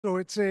So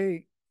it's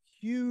a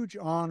huge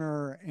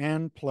honor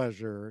and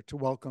pleasure to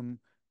welcome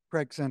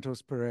Craig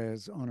Santos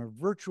Perez on a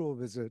virtual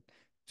visit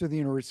to the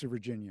University of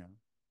Virginia.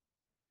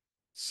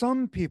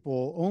 Some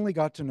people only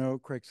got to know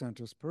Craig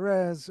Santos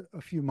Perez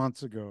a few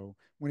months ago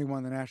when he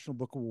won the National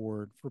Book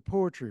Award for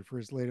Poetry for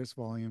his latest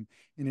volume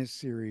in his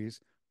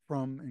series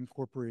From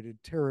Incorporated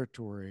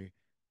Territory,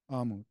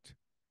 Amut.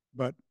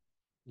 But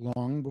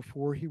long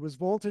before he was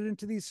vaulted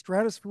into these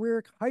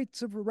stratospheric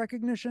heights of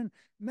recognition,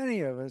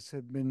 many of us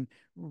have been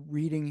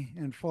reading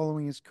and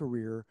following his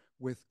career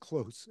with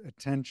close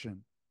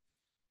attention.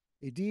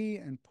 A D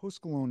and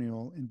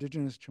post-colonial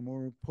indigenous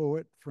Chamorro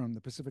poet from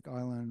the Pacific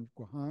island of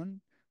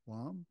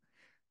Guam,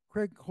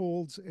 Craig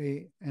holds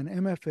an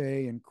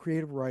MFA in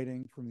creative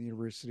writing from the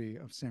University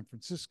of San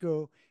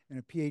Francisco and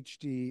a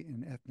PhD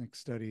in ethnic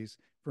studies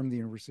from the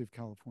University of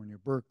California,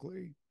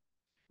 Berkeley.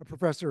 A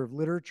professor of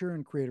literature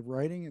and creative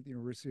writing at the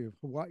University of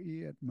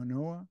Hawaii at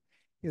Manoa.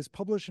 He has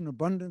published an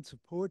abundance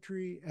of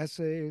poetry,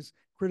 essays,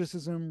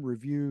 criticism,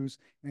 reviews,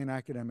 and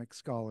academic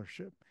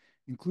scholarship,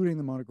 including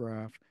the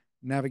monograph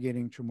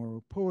Navigating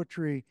Chamorro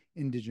Poetry,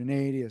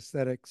 Indigeneity,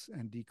 Aesthetics,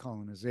 and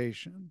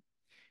Decolonization.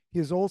 He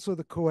is also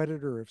the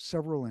co-editor of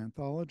several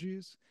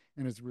anthologies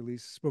and has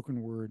released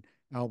spoken word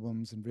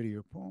albums and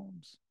video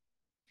poems.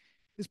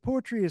 His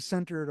poetry is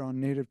centered on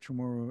native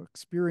Chamorro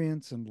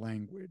experience and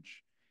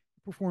language.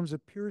 It performs a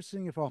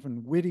piercing, if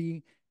often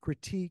witty,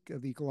 critique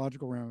of the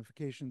ecological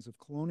ramifications of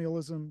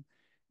colonialism,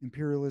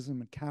 imperialism,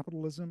 and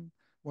capitalism,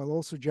 while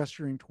also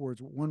gesturing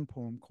towards what one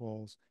poem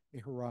calls a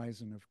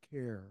horizon of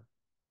care.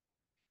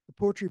 The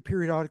poetry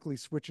periodically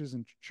switches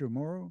in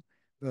Chamorro,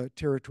 the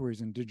territory's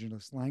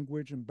indigenous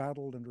language,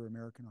 embattled under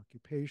American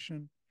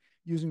occupation,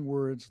 using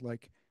words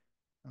like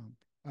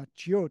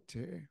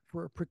achiote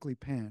for a prickly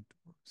pant,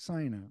 or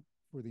saina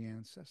for the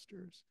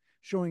ancestors,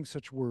 showing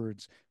such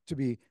words to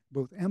be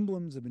both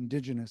emblems of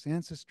indigenous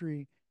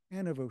ancestry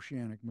and of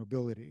oceanic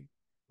mobility,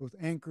 both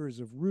anchors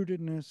of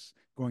rootedness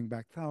going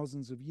back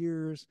thousands of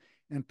years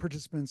and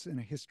participants in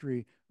a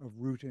history of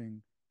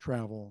rooting,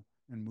 travel,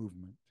 and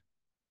movement.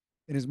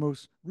 In his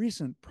most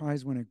recent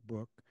prize winning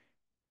book,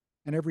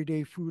 An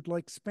Everyday Food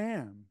Like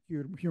Spam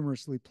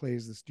humorously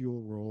plays this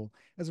dual role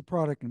as a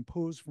product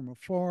imposed from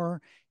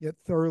afar, yet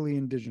thoroughly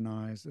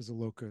indigenized as a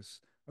locus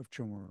of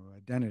Chamorro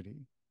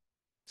identity.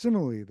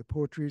 Similarly, the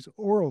poetry's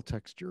oral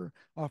texture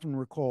often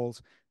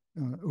recalls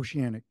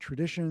oceanic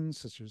traditions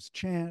such as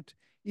chant,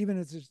 even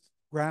as its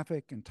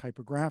graphic and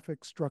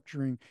typographic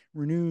structuring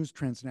renews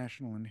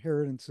transnational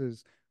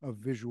inheritances of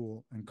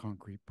visual and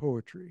concrete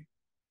poetry.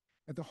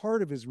 At the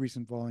heart of his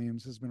recent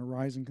volumes has been a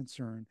rising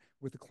concern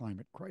with the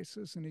climate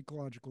crisis and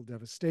ecological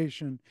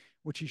devastation,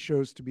 which he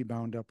shows to be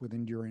bound up with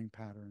enduring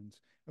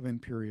patterns of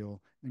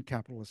imperial and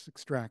capitalist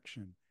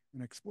extraction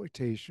and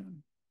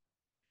exploitation.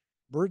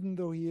 Burdened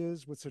though he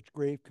is with such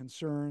grave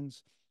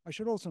concerns, I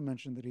should also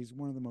mention that he's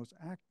one of the most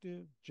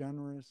active,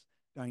 generous,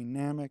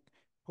 dynamic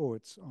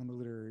poets on the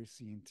literary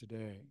scene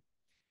today.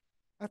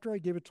 After I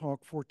gave a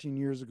talk 14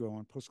 years ago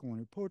on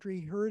postcolonial poetry,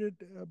 he heard it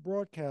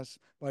broadcast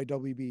by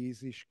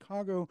WBEZ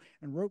Chicago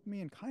and wrote me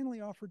and kindly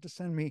offered to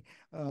send me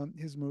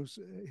his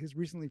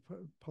recently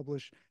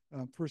published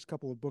first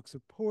couple of books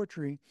of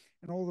poetry.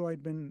 And although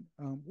I'd been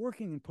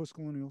working in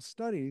postcolonial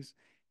studies,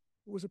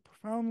 it was a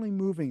profoundly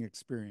moving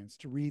experience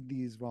to read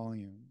these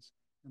volumes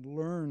and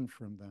learn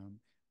from them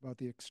about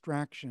the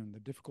extraction, the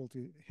difficult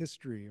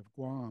history of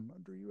Guam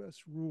under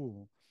US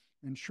rule.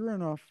 And sure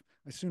enough,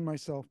 I soon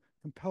myself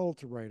compelled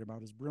to write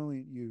about his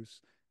brilliant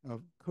use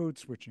of code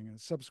switching in a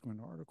subsequent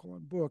article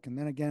and book, and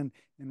then again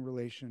in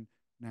relation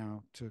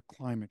now to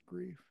climate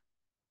grief.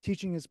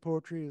 Teaching his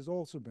poetry has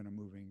also been a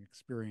moving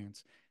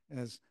experience,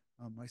 as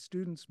my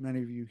students,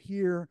 many of you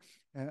here,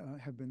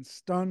 have been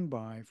stunned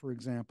by, for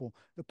example,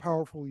 the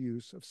powerful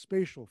use of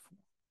spatial form,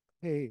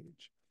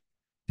 page.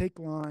 Take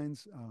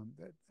lines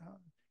that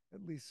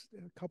at least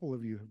a couple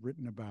of you have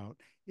written about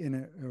in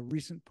a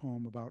recent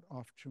poem about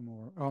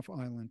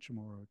off-island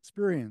Chamorro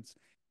experience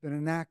that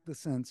enact the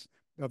sense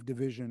of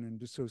division and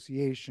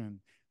dissociation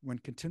when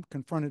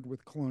confronted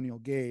with colonial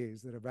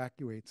gaze that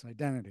evacuates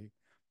identity.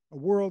 A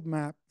world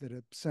map that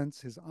absents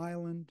his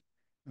island,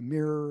 a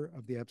mirror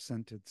of the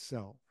absented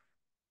self.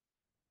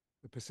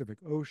 The Pacific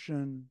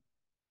Ocean,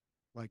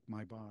 like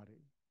my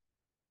body,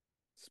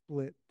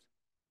 split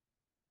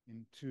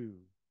in two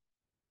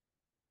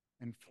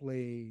and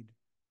flayed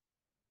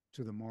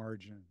to the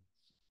margins.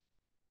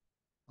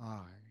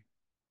 I.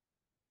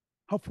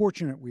 How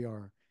fortunate we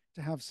are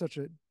to have such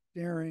a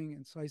daring,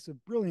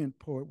 incisive, brilliant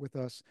poet with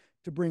us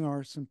to bring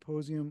our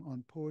symposium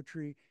on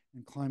poetry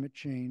and climate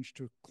change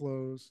to a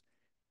close.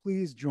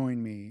 Please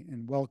join me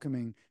in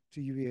welcoming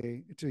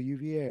UVA,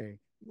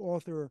 the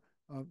author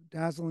of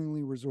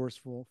dazzlingly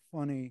resourceful,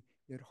 funny,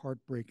 yet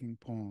heartbreaking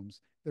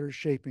poems that are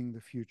shaping the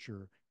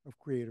future of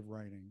creative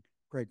writing,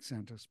 Craig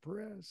Santos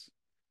Perez.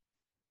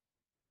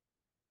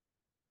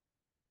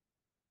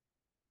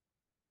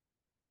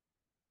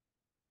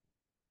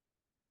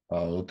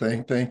 Oh,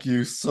 thank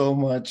you so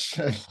much.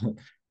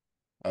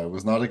 I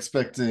was not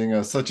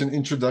expecting such an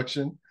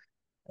introduction,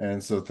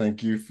 And so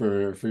thank you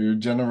for your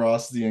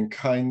generosity and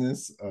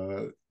kindness.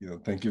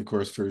 Thank you, of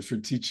course, for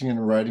teaching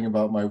and writing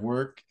about my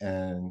work.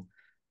 And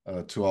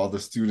to all the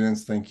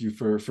students, thank you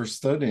for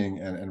studying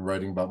and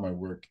writing about my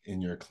work in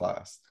your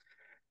class.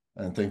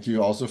 And thank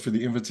you also for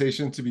the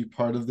invitation to be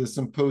part of this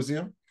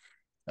symposium.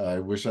 I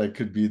wish I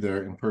could be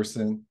there in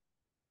person,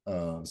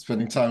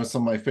 spending time with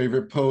some of my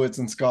favorite poets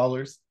and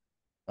scholars.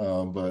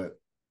 But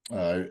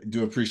I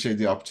do appreciate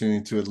the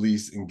opportunity to at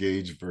least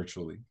engage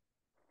virtually.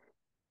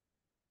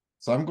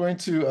 So I'm going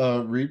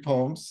to read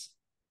poems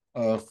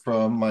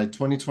from my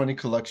 2020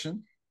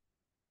 collection,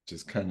 which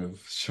is kind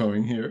of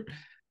showing here.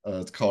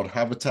 It's called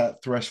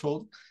Habitat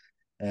Threshold,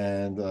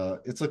 and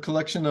it's a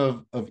collection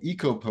of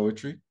eco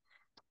poetry.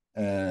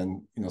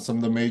 And some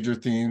of the major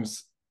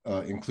themes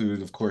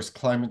include, of course,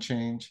 climate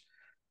change,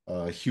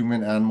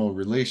 human-animal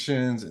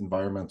relations,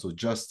 environmental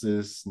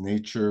justice,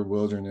 nature,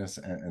 wilderness,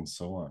 and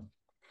so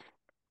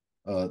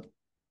on.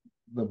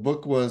 The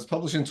book was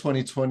published in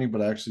 2020,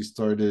 but I actually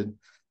started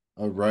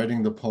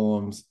writing the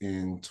poems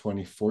in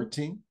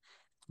 2014,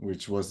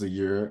 which was the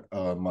year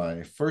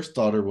my first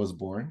daughter was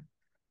born.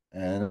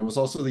 And it was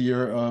also the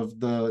year of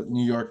the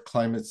New York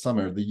Climate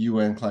Summit, the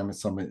UN Climate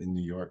Summit in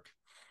New York.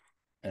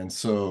 And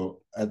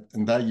so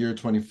in that year,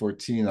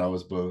 2014, I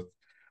was both,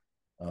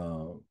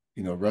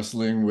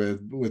 wrestling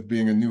with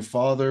being a new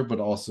father, but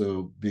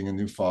also being a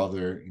new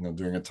father,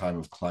 during a time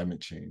of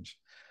climate change.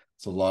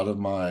 So a lot of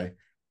my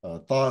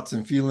thoughts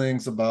and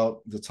feelings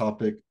about the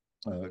topic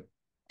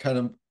kind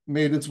of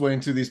made its way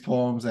into these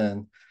poems,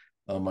 and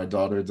my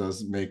daughter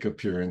does make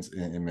appearance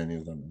in many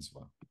of them as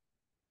well.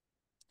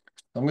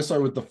 I'm going to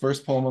start with the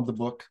first poem of the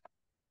book.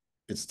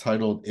 It's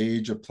titled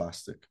Age of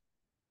Plastic.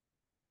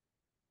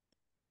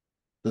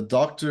 The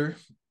doctor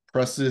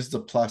presses the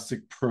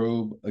plastic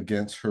probe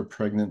against her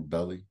pregnant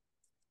belly.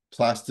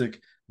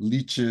 Plastic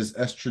leaches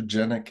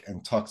estrogenic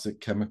and toxic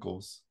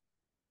chemicals.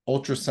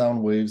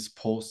 Ultrasound waves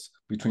pulse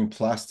between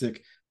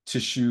plastic,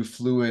 tissue,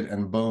 fluid,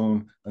 and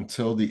bone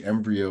until the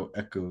embryo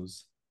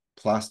echoes.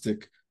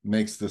 Plastic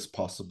makes this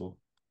possible.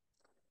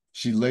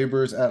 She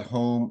labors at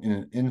home in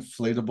an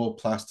inflatable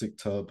plastic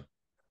tub.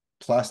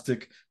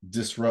 Plastic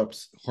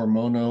disrupts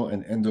hormonal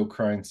and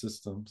endocrine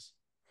systems.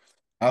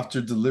 After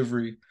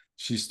delivery,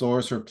 she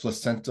stores her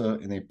placenta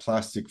in a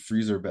plastic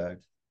freezer bag.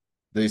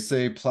 They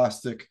say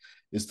plastic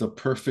is the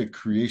perfect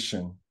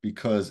creation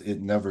because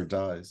it never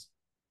dies.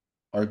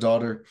 Our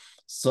daughter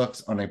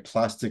sucks on a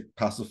plastic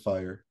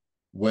pacifier.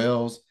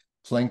 Whales,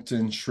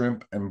 plankton,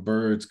 shrimp, and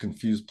birds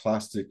confuse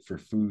plastic for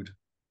food.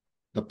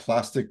 The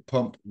plastic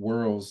pump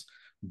whirls.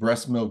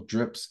 Breast milk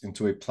drips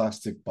into a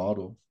plastic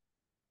bottle.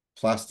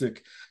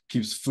 Plastic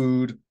keeps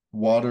food,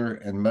 water,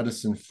 and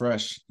medicine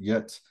fresh,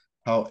 yet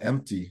how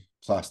empty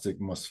plastic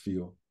must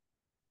feel.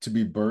 To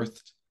be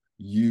birthed,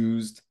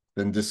 used,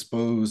 then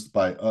disposed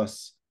by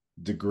us,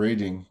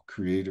 degrading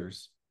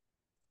creators.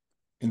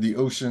 In the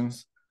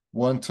oceans,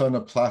 1 ton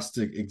of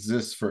plastic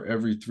exists for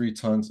every 3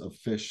 tons of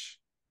fish.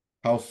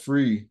 How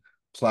free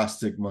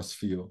plastic must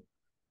feel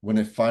when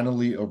it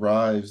finally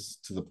arrives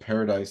to the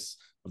paradise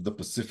of the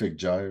Pacific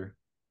Gyre.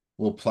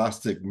 Will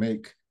plastic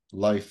make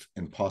life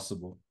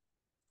impossible?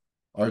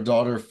 Our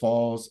daughter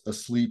falls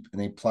asleep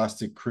in a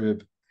plastic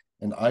crib,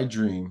 and I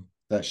dream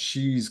that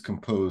she's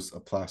composed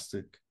of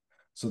plastic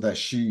so that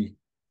she,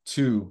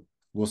 too,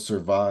 will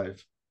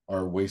survive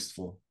our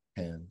wasteful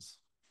hands.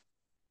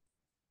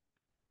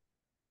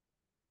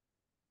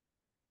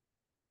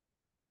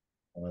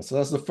 So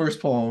that's the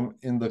first poem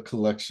in the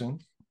collection.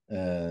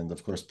 And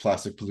of course,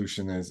 plastic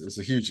pollution is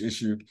a huge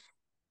issue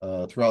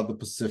throughout the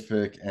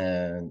Pacific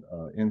and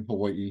in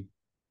Hawaii.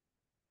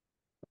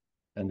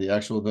 And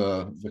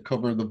the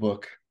cover of the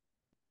book,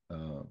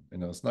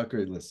 it's not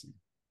great. Let's see.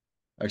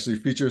 Actually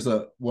features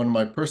one of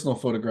my personal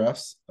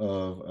photographs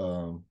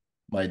of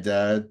my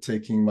dad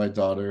taking my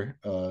daughter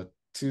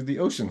to the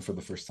ocean for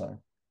the first time,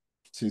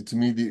 to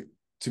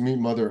meet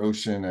Mother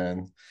Ocean.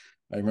 And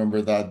I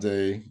remember that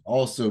day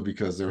also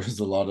because there was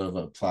a lot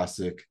of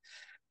plastic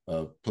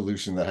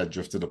pollution that had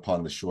drifted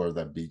upon the shore of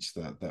that beach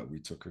that we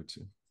took her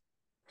to.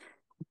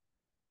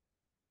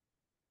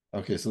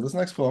 Okay, so this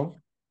next poem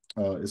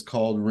is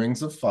called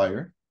Rings of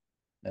Fire.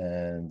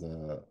 And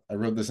I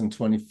wrote this in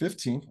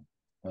 2015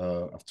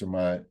 after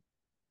my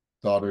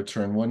daughter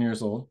turned 1 year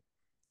old.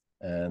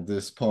 And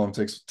this poem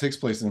takes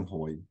place in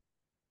Hawaii.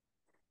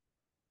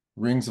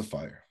 Rings of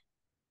Fire.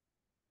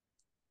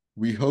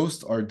 We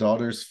host our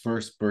daughter's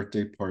first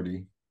birthday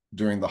party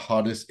during the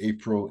hottest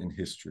April in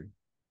history.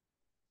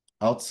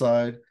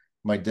 Outside,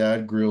 my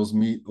dad grills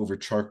meat over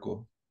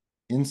charcoal.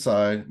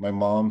 Inside, my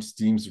mom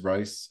steams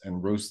rice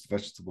and roasts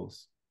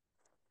vegetables.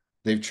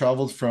 They've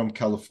traveled from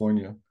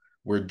California,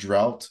 where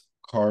drought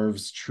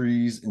carves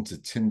trees into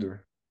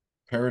tinder.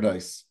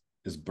 Paradise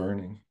is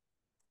burning.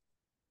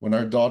 When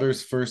our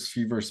daughter's first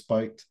fever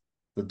spiked,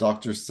 the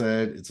doctor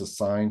said it's a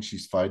sign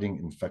she's fighting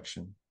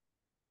infection.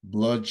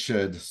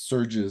 Bloodshed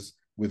surges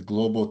with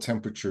global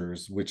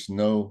temperatures which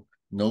know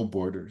no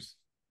borders.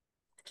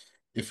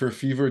 If her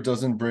fever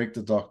doesn't break,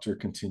 the doctor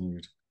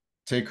continued,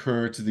 take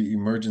her to the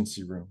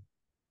emergency room.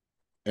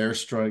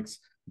 Airstrikes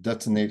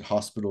detonate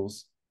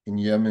hospitals in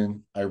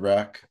Yemen,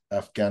 Iraq,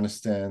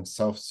 Afghanistan,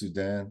 South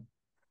Sudan.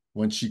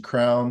 When she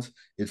crowned,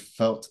 it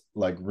felt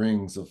like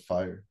rings of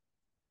fire.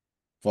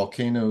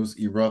 Volcanoes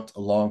erupt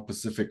along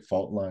Pacific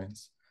fault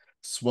lines.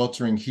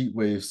 Sweltering heat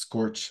waves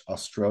scorch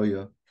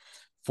Australia.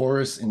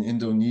 Forests in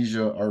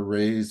Indonesia are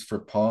razed for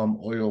palm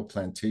oil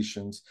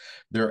plantations.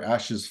 Their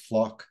ashes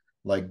flock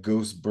like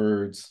ghost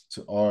birds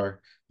to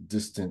our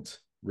distant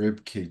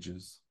rib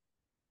cages.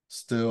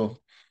 Still,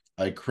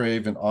 I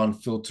crave an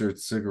unfiltered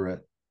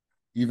cigarette,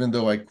 even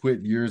though I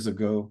quit years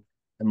ago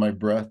and my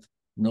breath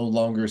no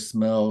longer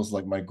smells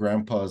like my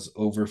grandpa's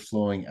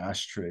overflowing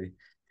ashtray.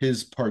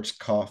 His parched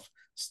cough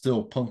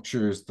still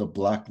punctures the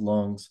black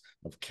lungs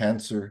of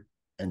cancer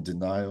and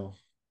denial.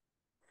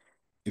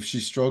 If she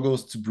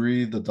struggles to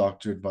breathe, the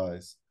doctor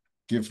advised,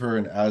 give her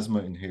an asthma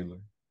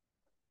inhaler.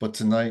 But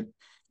tonight,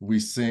 we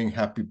sing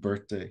happy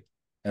birthday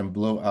and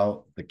blow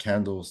out the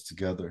candles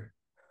together.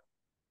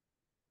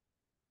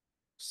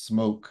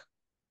 Smoke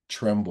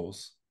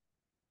trembles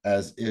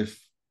as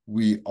if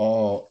we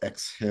all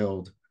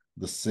exhaled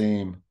the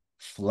same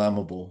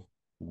flammable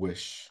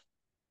wish.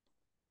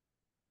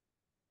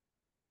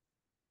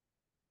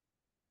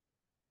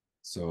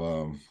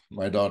 So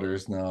my daughter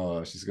is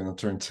now, she's going to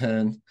turn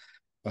 10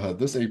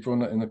 this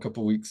April in a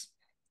couple weeks.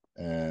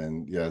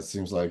 And yeah, it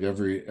seems like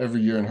every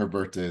year in her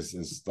birthday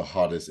is the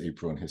hottest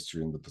April in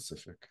history in the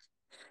Pacific.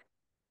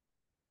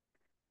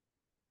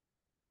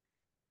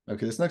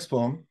 Okay, this next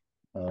poem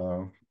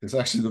is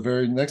actually the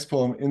very next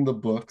poem in the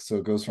book. So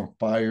it goes from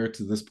fire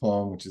to this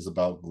poem, which is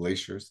about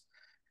glaciers.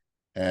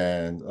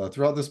 And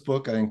throughout this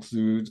book, I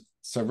include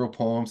several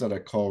poems that I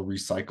call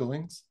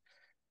recyclings,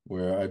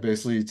 where I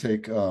basically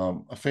take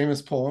a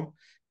famous poem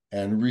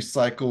and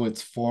recycle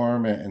its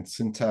form and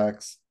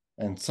syntax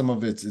and some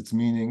of its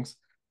meanings,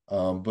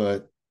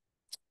 but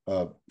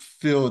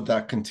fill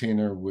that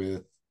container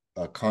with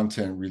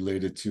content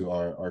related to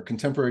our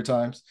contemporary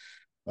times,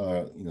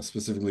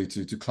 specifically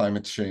to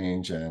climate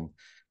change and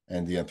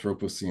the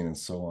Anthropocene and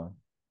so on.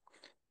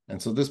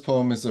 And so this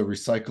poem is a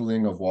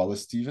recycling of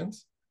Wallace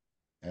Stevens.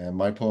 And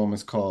my poem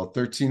is called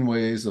 13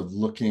 Ways of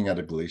Looking at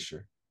a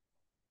Glacier.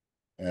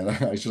 And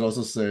I should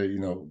also say,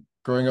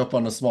 growing up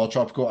on a small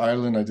tropical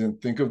island, I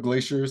didn't think of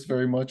glaciers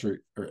very much or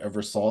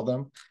ever saw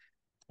them.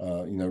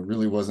 It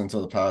really wasn't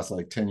until the past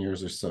like 10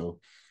 years or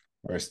so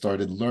where I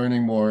started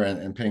learning more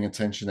and paying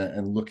attention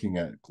and looking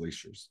at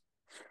glaciers.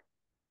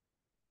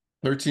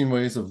 13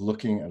 ways of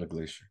looking at a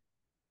glacier.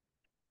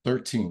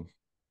 13.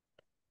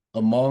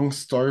 Among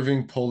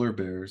starving polar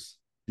bears,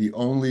 the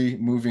only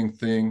moving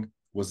thing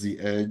was the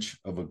edge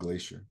of a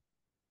glacier.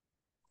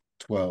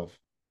 12.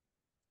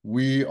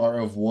 We are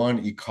of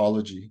one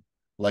ecology,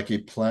 like a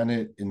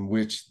planet in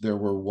which there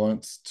were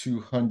once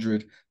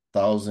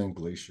 200,000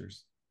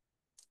 glaciers.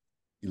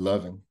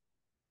 11.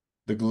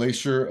 The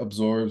glacier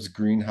absorbs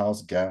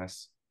greenhouse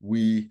gas.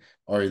 We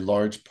are a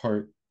large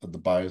part of the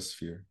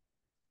biosphere.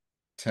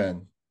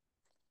 10.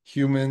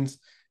 Humans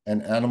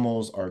and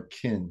animals are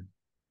kin.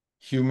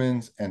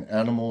 Humans and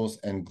animals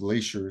and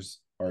glaciers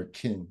are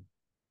kin.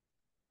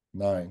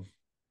 9.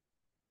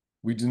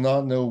 We do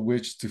not know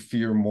which to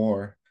fear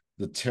more,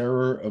 the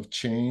terror of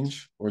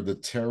change or the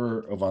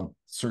terror of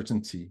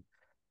uncertainty,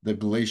 the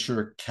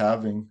glacier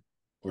calving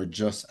or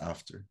just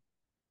after.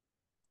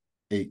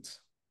 8.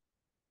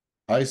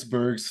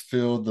 Icebergs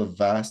fill the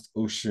vast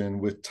ocean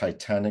with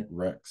titanic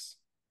wrecks.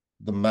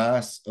 The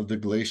mass of the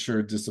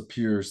glacier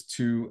disappears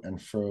to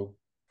and fro,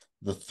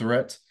 the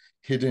threat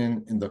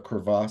hidden in the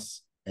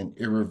crevasse and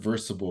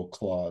irreversible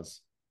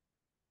claws.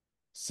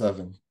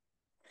 7.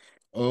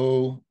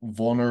 Oh,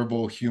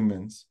 vulnerable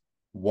humans,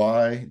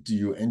 why do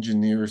you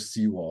engineer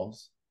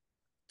seawalls?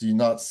 Do you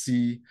not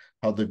see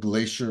how the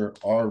glacier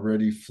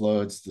already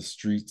floods the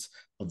streets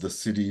of the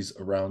cities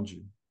around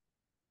you?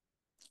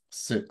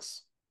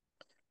 6.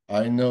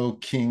 I know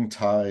king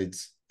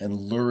tides and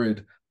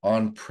lurid,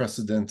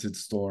 unprecedented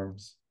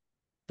storms,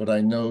 but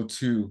I know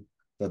too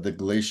that the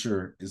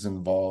glacier is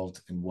involved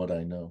in what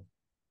I know.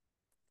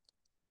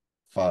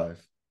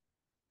 5.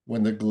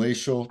 When the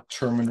glacial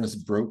terminus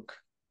broke,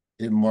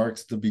 it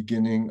marks the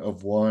beginning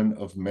of one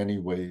of many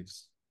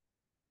waves.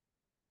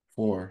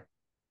 4.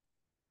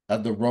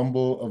 At the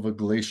rumble of a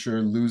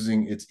glacier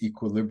losing its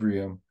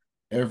equilibrium,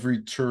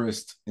 every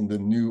tourist in the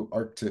new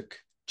Arctic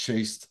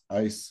chased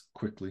ice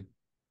quickly.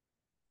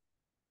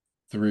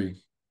 3.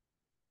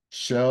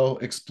 Shell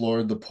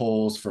explored the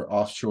poles for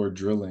offshore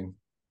drilling.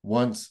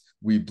 Once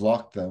we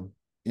blocked them,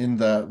 in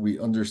that we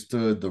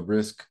understood the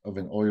risk of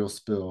an oil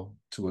spill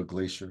to a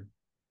glacier.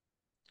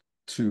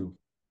 2.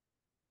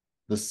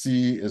 The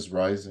sea is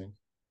rising.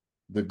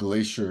 The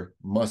glacier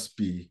must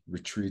be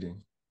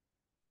retreating.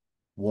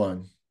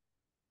 1.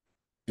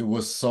 It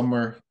was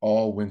summer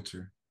all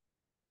winter.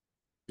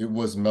 It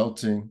was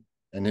melting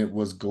and it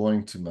was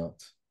going to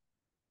melt.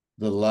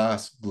 The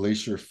last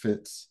glacier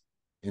fits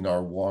in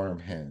our warm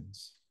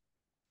hands.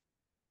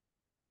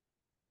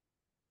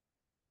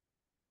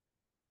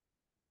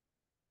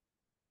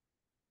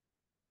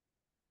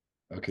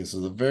 Okay, so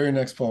the very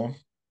next poem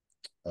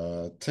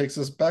takes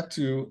us back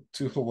to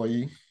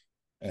Hawaii.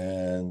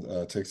 and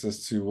takes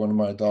us to one of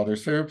my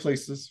daughter's favorite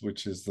places,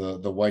 which is the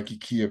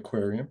Waikiki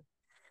Aquarium.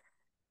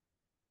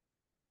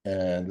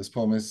 And this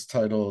poem is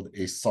titled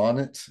A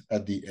Sonnet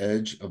at the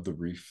Edge of the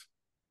Reef.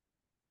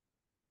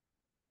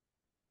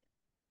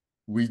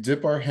 We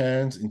dip our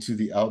hands into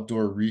the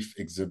outdoor reef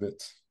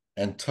exhibit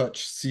and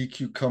touch sea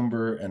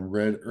cucumber and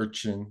red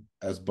urchin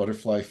as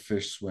butterfly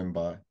fish swim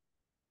by.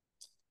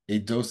 A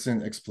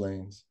docent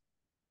explains,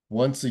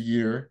 once a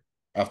year,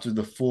 after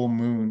the full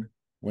moon,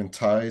 when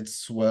tides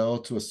swell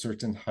to a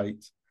certain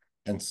height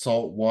and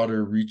salt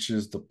water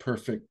reaches the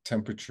perfect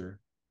temperature,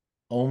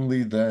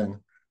 only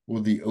then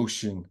will the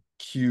ocean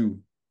cue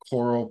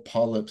coral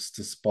polyps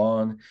to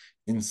spawn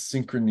in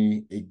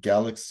synchrony a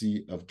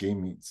galaxy of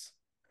gametes,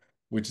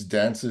 which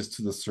dances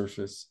to the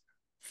surface,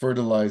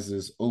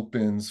 fertilizes,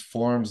 opens,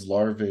 forms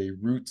larvae,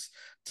 roots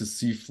to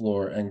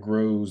seafloor, and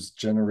grows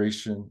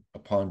generation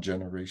upon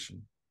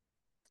generation.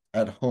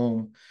 At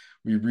home,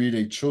 we read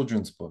a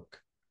children's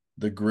book,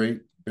 The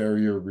Great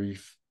Barrier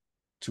Reef,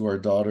 to our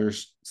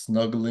daughters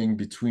snuggling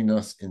between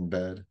us in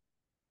bed.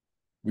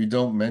 We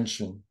don't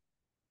mention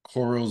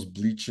corals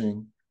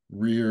bleaching,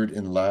 reared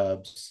in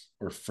labs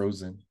or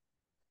frozen.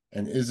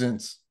 And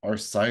isn't our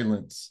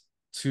silence,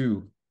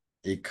 too,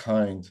 a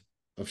kind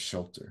of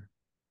shelter?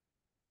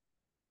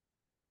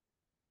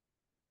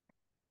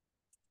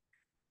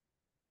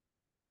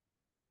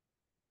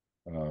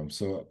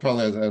 So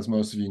probably as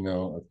most of you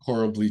know,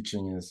 coral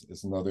bleaching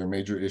is another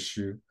major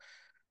issue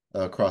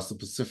across the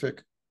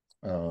Pacific,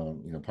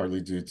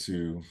 partly due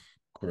to,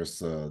 of course,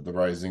 the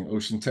rising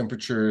ocean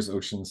temperatures,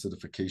 ocean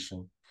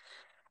acidification,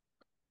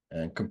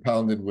 and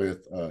compounded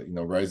with,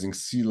 rising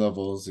sea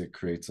levels, it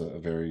creates a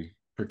very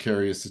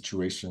precarious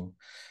situation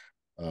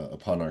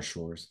upon our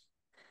shores.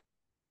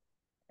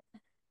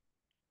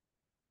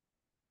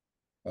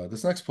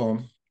 This next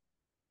poem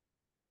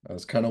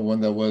is kind of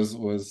one that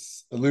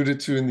was alluded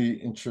to in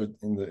the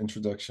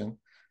introduction.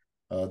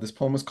 This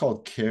poem is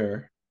called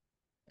Care,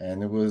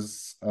 and it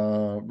was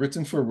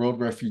written for World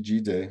Refugee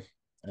Day.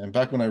 And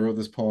back when I wrote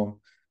this poem,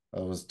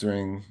 it was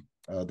during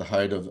the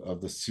height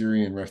of the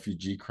Syrian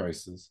refugee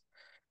crisis,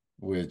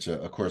 which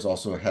of course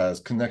also has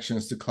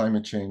connections to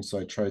climate change. So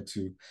I tried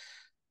to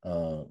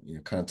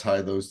kind of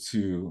tie those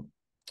two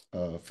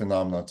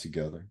phenomena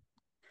together.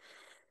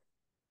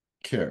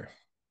 Care.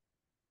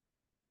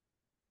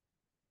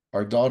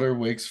 Our daughter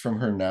wakes from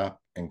her nap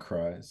and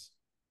cries.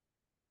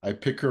 I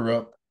pick her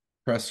up,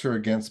 press her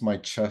against my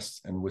chest,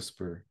 and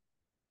whisper,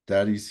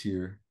 Daddy's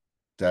here,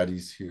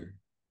 Daddy's here.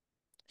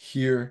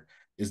 Here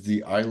is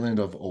the island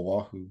of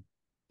Oahu,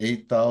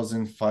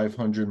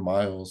 8,500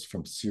 miles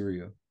from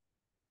Syria.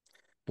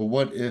 But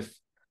what if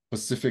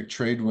Pacific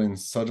trade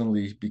winds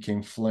suddenly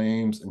became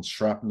flames and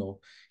shrapnel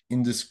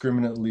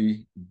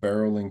indiscriminately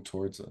barreling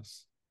towards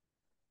us?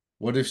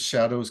 What if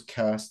shadows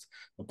cast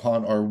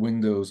upon our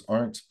windows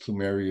aren't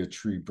plumeria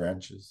tree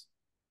branches,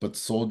 but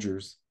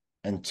soldiers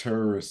and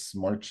terrorists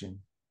marching?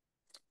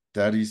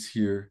 Daddy's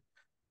here,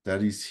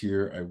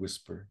 I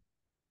whisper.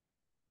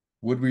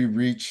 Would we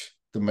reach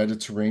the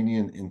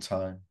Mediterranean in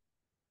time?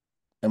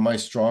 Am I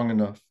strong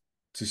enough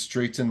to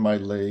straighten my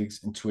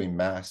legs into a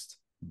mast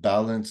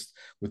balanced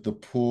with the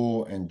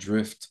pull and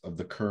drift of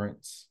the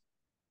currents?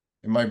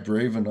 Am I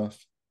brave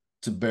enough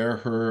to bear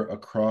her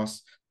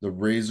across the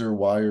razor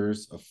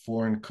wires of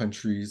foreign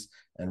countries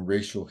and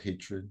racial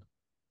hatred?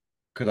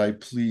 Could I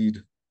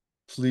plead,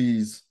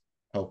 please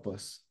help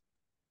us?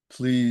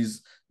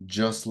 Please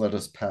just let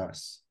us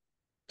pass.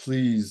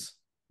 Please,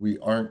 we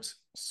aren't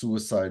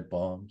suicide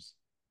bombs.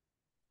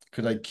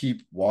 Could I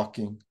keep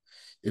walking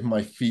if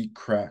my feet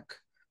crack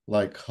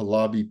like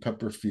Halabi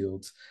pepper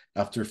fields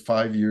after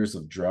 5 years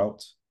of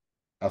drought,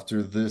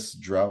 after this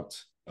drought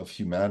of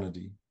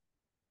humanity?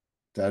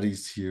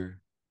 Daddy's here,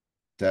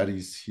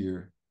 Daddy's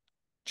here.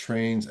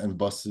 Trains and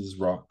buses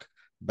rock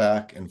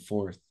back and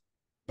forth,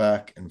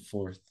 back and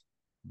forth,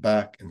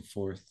 back and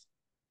forth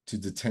to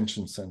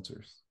detention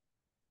centers.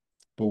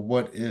 But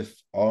what if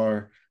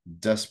our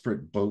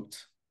desperate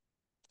boat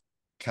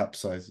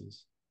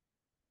capsizes?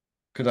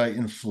 Could I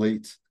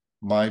inflate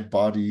my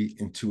body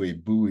into a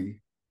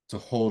buoy to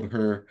hold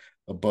her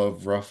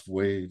above rough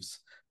waves?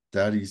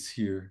 Daddy's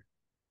here,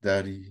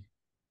 Daddy.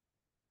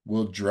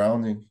 Will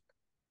drowning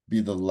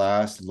be the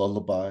last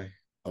lullaby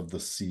of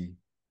the sea?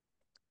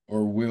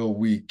 Or will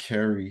we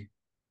carry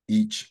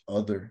each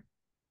other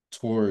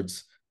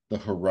towards the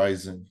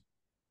horizon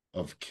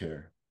of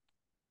care?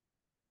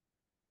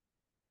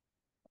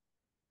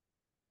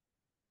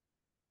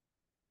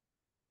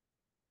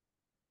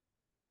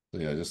 So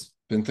yeah, just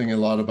been thinking a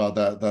lot about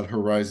that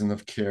horizon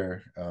of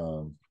care,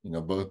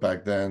 both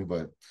back then,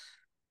 but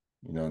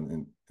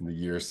in the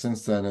years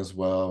since then as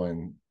well,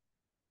 and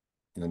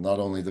not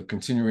only the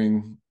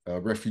continuing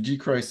refugee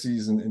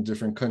crises in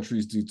different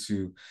countries due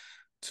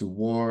to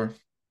war,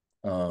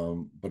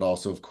 but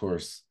also of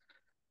course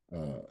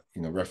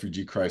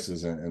refugee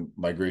crisis and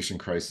migration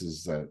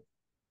crisis that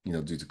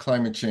due to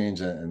climate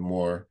change, and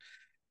more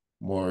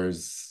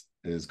is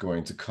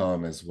going to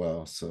come as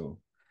well. So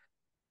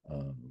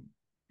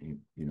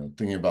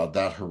thinking about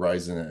that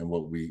horizon and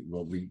what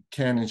we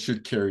can and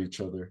should carry each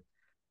other,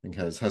 I think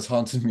has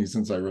haunted me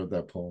since I wrote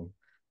that poem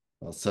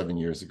about 7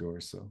 years ago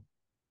or so.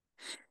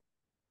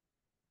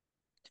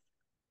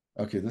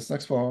 Okay, this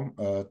next poem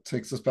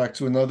takes us back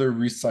to another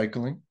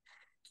recycling.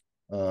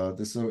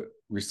 This is a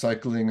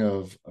recycling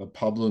of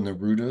Pablo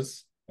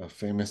Neruda's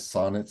famous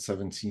Sonnet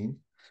 17.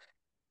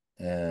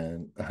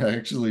 And I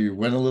actually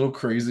went a little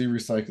crazy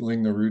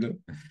recycling Neruda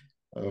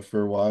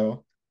for a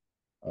while.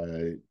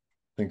 I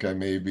think I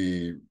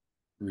maybe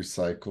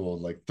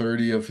recycled like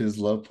 30 of his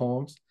love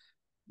poems,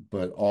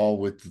 but all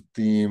with the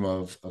theme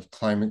of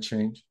climate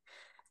change.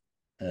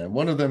 And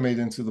one of them made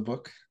into the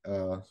book,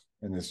 and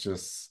it's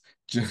just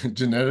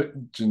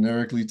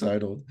generically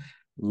titled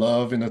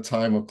Love in a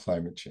Time of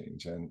Climate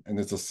Change. And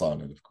it's a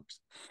sonnet, of course.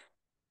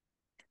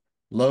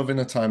 Love in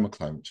a Time of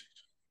Climate Change.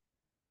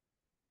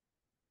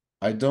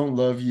 I don't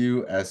love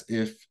you as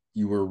if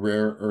you were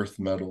rare earth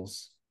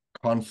metals,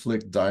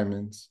 conflict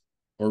diamonds,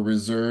 or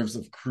reserves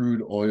of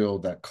crude oil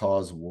that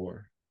cause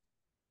war.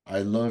 I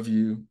love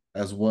you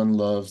as one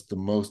loves the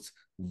most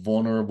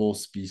vulnerable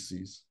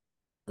species,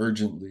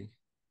 urgently,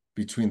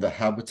 between the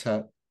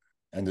habitat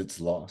and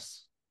its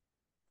loss.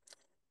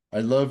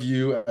 I love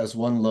you as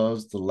one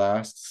loves the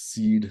last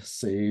seed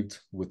saved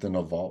within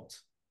a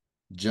vault,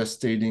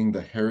 gestating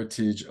the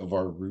heritage of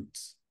our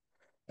roots.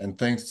 And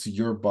thanks to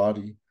your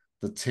body,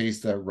 the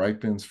taste that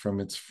ripens from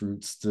its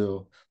fruit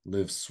still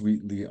lives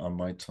sweetly on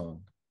my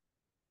tongue.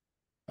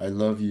 I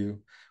love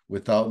you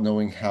without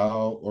knowing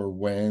how or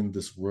when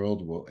this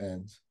world will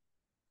end.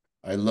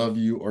 I love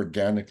you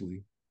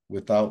organically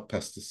without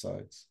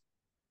pesticides.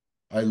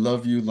 I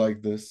love you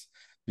like this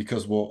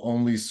because we'll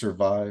only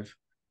survive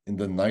in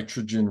the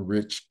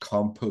nitrogen-rich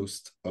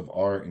compost of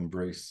our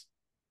embrace,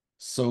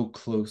 so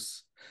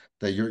close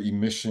that your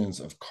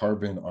emissions of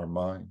carbon are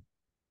mine,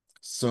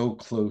 so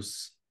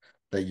close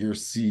that your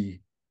sea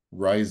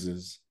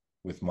rises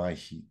with my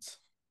heat.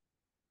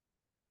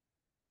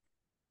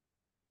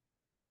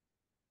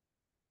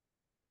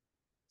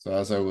 So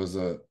as I was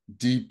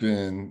deep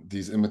in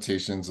these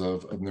imitations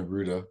of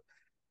Neruda,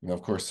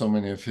 of course, so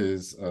many of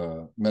his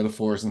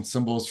metaphors and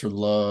symbols for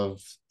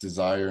love,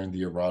 desire, and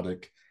the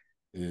erotic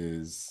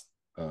is,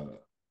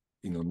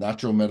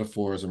 natural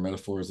metaphors or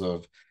metaphors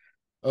of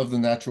the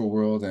natural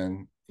world.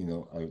 And,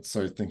 I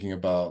started thinking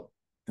about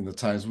in the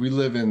times we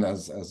live in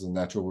as the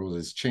natural world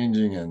is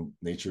changing and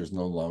nature is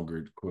no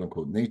longer quote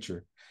unquote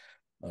nature.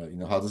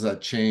 How does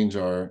that change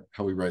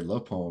how we write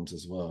love poems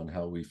as well and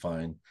how we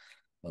find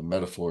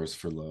metaphors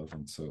for love?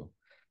 And so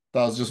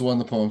that was just one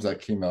of the poems that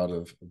came out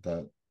of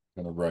that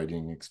kind of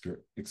writing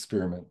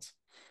experiment.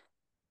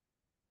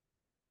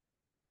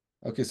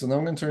 Okay, so now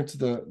I'm going to turn to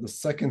the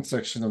second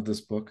section of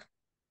this book,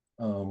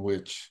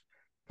 which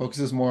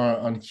focuses more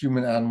on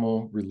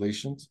human-animal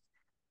relations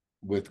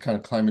with kind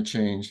of climate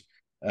change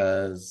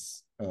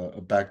as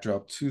a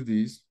backdrop to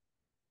these.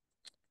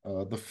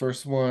 The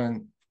first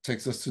one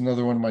takes us to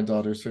another one of my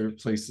daughter's favorite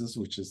places,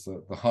 which is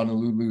the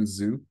Honolulu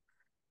Zoo.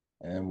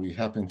 And we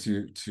happened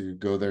to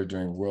go there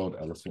during World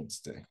Elephants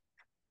Day.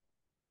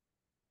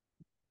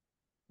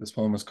 This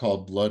poem is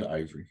called Blood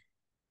Ivory.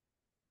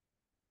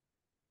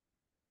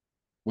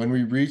 When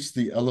we reach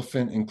the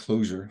elephant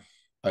enclosure,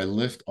 I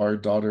lift our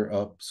daughter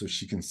up so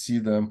she can see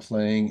them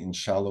playing in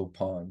shallow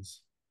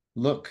ponds.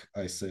 Look,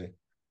 I say,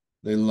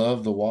 they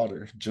love the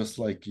water just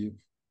like you.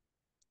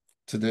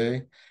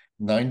 Today,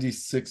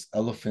 96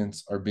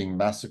 elephants are being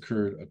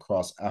massacred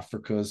across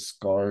Africa's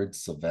scarred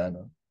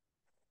savanna.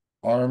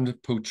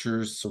 Armed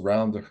poachers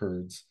surround the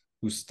herds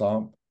who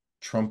stomp,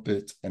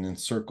 trumpet, and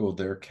encircle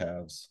their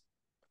calves.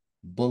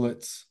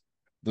 Bullets,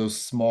 those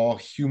small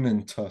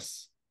human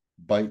tusks,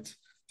 bite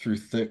through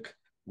thick,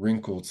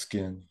 wrinkled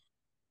skin.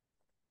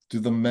 Do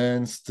the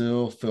men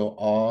still feel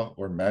awe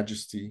or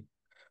majesty,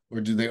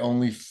 or do they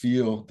only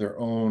feel their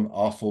own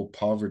awful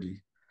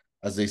poverty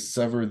as they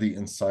sever the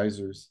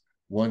incisors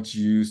once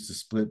used to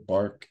split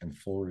bark and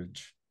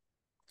forage?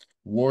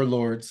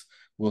 Warlords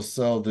will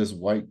sell this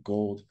white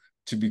gold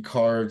to be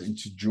carved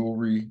into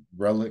jewelry,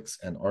 relics,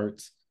 and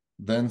art,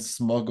 then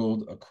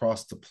smuggled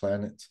across the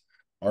planet,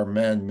 our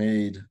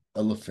man-made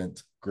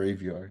elephant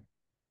graveyard.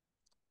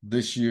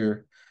 This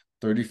year,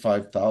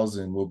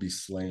 35,000 will be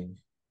slain.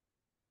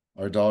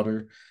 Our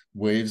daughter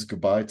waves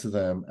goodbye to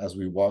them as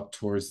we walk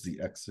towards the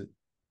exit.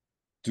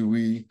 Do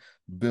we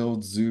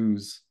build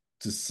zoos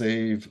to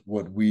save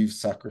what we've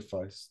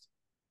sacrificed,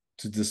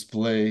 to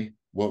display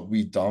what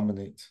we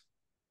dominate,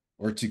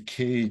 or to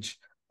cage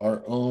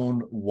our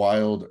own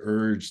wild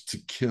urge to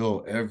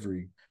kill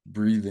every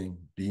breathing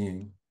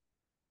being?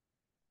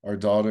 Our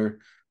daughter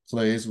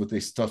plays with a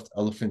stuffed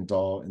elephant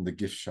doll in the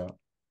gift shop.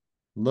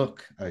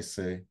 Look, I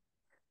say,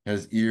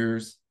 has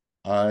ears,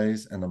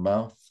 eyes, and a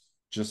mouth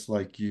just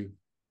like you.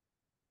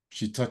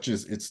 She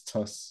touches its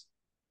tusks,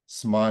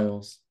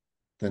 smiles,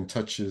 then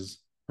touches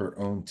her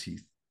own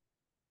teeth.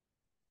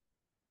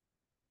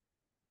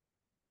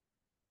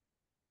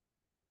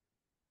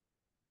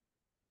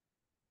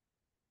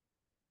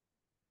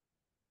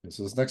 Okay,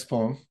 so this next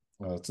poem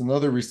It's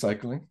another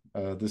recycling,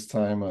 this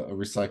time a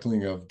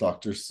recycling of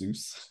Dr.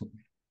 Seuss. Of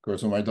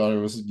course, when my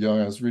daughter was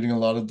young, I was reading a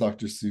lot of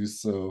Dr. Seuss,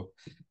 so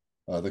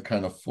the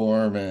kind of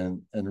form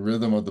and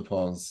rhythm of the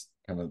poems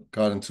kind of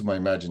got into my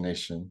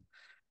imagination.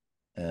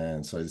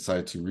 And so I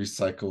decided to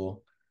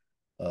recycle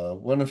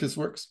one of his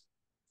works.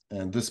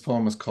 And this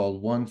poem is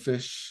called One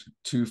Fish,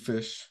 Two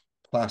Fish,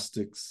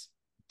 Plastics,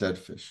 Dead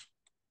Fish.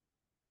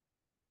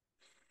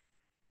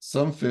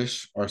 Some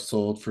fish are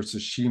sold for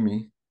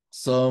sashimi,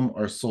 some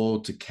are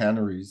sold to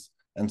canneries,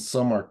 and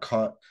some are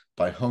caught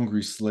by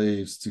hungry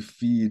slaves to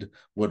feed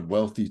what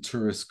wealthy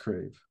tourists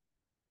crave.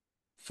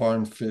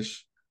 Farm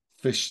fish,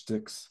 fish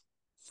sticks,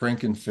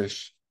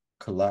 frankenfish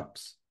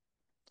collapse.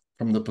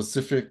 From the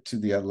Pacific to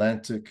the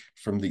Atlantic,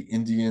 from the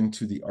Indian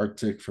to the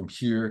Arctic, from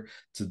here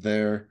to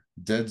there,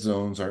 dead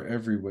zones are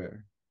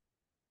everywhere.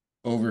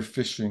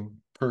 Overfishing,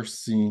 purse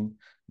seine,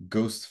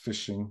 ghost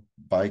fishing,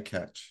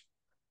 bycatch.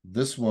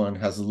 This one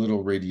has a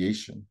little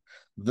radiation.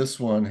 This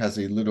one has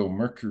a little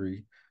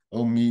mercury.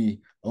 Oh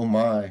me, oh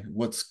my,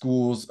 what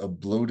schools of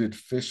bloated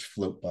fish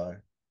float by.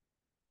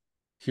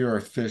 Here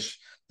are fish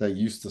that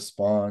used to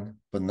spawn,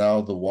 but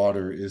now the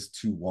water is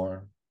too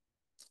warm.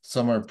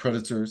 Some are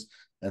predators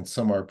and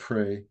some are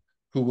prey.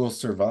 Who will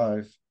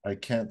survive? I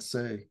can't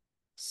say.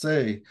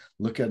 Say,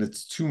 look at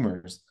its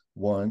tumors.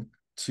 1,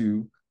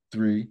 2,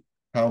 3.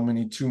 How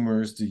many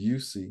tumors do you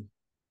see?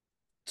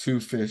 2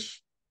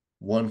 fish,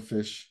 1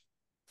 fish,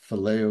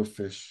 filet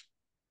fish,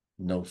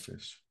 no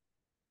fish.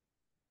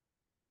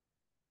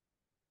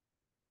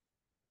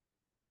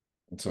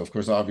 And so, of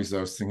course, obviously,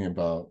 I was thinking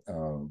about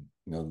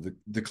the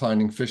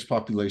declining fish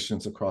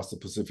populations across the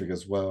Pacific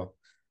as well.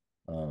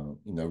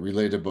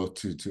 Related both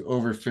to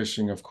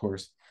overfishing, of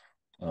course,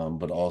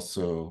 but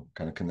also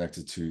kind of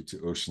connected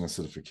to ocean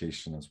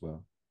acidification as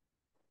well.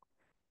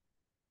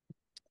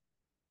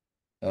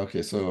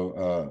 Okay,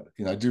 so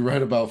I do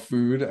write about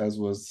food, as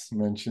was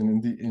mentioned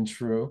in the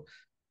intro.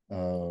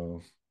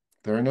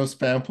 There are no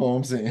spam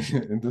poems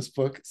in this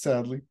book,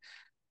 sadly,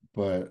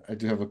 but I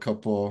do have a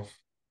couple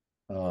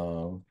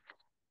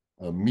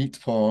meat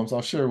poems.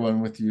 I'll share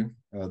one with you.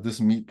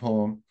 This meat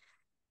poem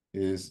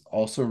is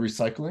also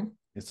recycling.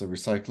 It's a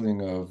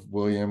recycling of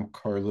William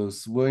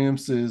Carlos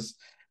Williams's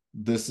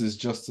 "This Is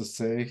Just to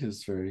Say,"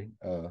 his very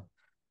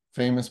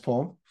famous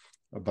poem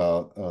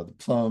about the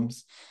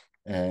plums,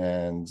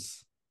 and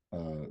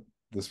uh,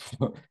 this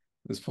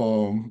this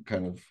poem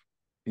kind of,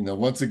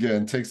 once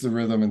again takes the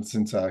rhythm and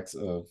syntax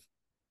of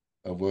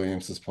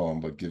Williams's poem,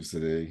 but gives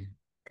it a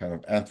kind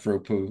of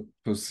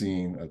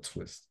Anthropocene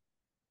twist.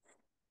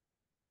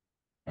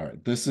 All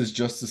right, this is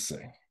just to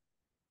say,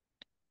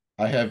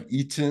 I have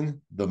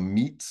eaten the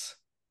meats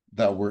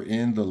that were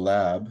in the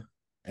lab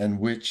and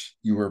which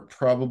you were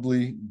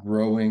probably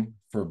growing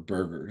for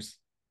burgers.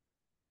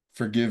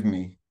 Forgive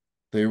me,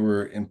 they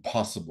were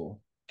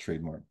impossible,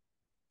 trademark.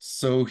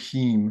 So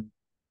heme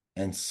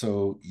and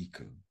so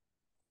eco.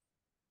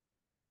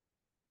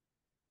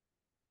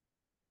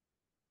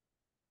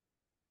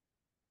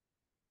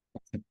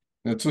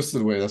 In a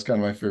twisted way, that's kind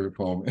of my favorite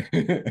poem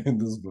in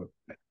this book.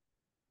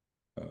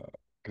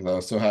 Because I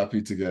was so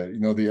happy to get,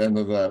 the end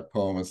of that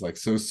poem is like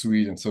so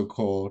sweet and so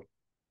cold.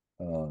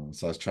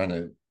 So I was trying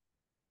to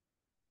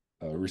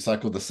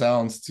recycle the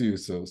sounds too.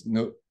 So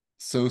no,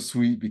 so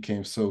sweet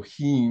became so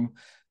heme,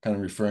 kind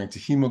of referring to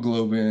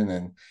hemoglobin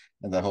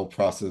and that whole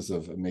process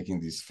of making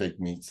these fake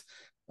meats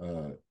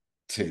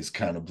taste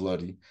kind of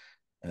bloody.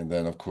 And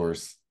then of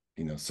course,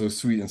 so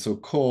sweet and so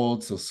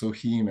cold, so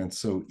heme and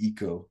so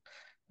eco.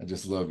 I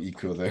just love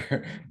eco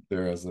there,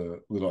 there as a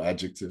little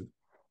adjective.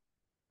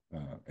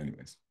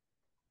 Anyways.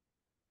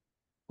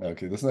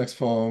 Okay, this next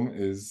poem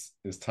is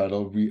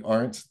titled "We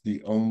Aren't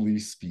the Only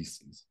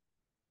Species."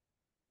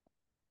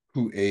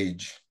 Who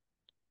age,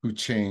 who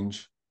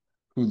change,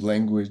 who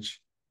language,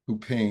 who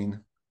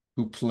pain,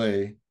 who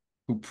play,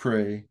 who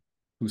pray,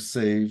 who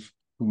save,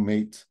 who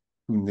mate,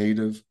 who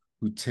native,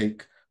 who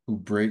take, who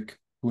break,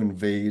 who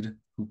invade,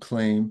 who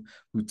claim,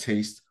 who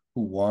taste,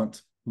 who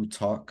want, who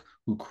talk,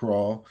 who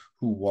crawl,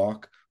 who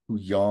walk, who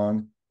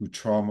yawn, who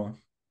trauma,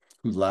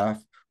 who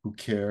laugh, who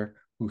care,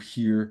 who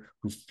hear,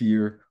 who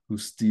fear, who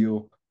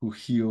steal, who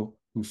heal,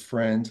 who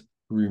friend,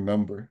 who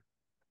remember,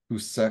 who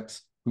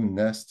sex, who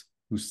nest,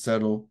 who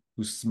settle,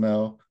 who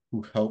smell,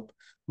 who help,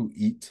 who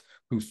eat,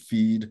 who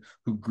feed,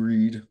 who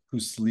greed, who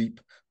sleep,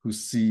 who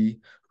see,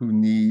 who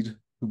need,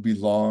 who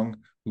belong,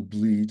 who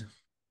bleed,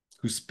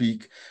 who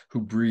speak,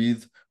 who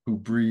breathe, who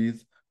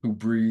breathe, who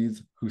breathe,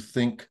 who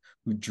think,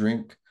 who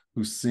drink,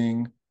 who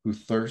sing, who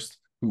thirst,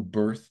 who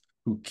birth,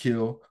 who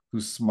kill,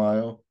 who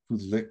smile, who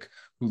lick,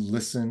 who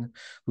listen,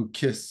 who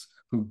kiss,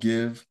 who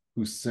give,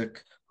 who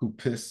sick, who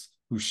piss,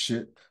 who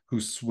shit, who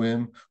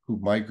swim, who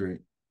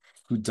migrate,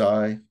 who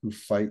die, who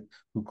fight,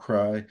 who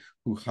cry,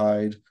 who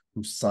hide,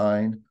 who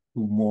sign,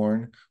 who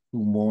mourn, who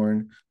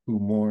mourn, who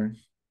mourn,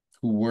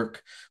 who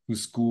work, who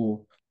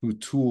school, who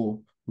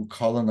tool, who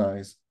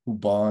colonize, who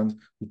bond,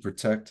 who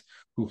protect,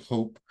 who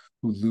hope,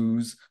 who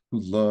lose, who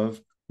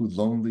love, who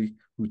lonely,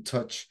 who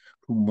touch,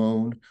 who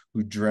moan,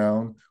 who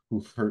drown,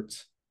 who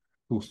hurt,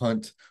 who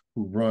hunt,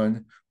 who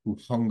run, who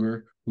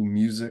hunger, who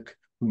music,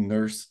 who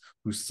nurse,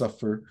 who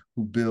suffer,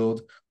 who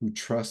build, who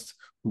trust,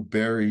 who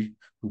bury,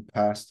 who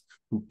past,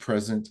 who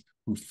present,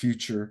 who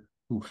future,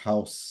 who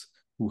house,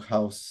 who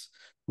house,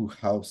 who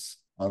house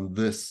on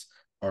this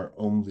are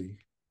only.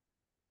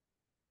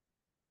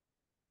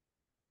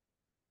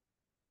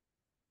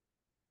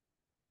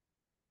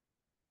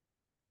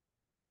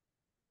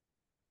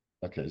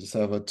 Okay, just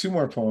have two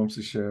more poems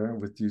to share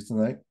with you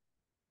tonight.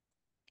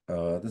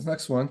 This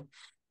next one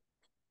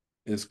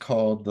is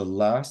called The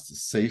Last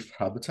Safe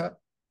Habitat,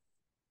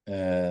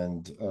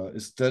 and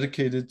it's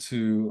dedicated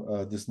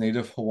to this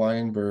native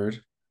Hawaiian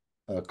bird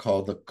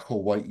called the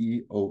Kauai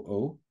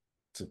o'o.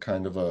 It's a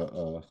kind of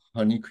a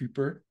honey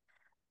creeper.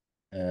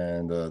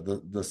 And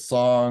the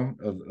song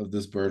of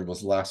this bird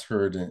was last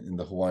heard in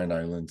the Hawaiian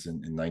Islands in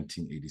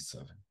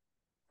 1987.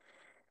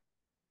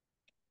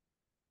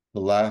 The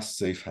Last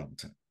Safe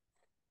Habitat.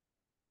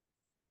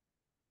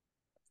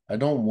 I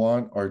don't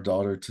want our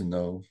daughter to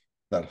know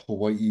that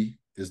Hawaii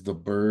is the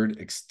bird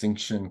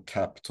extinction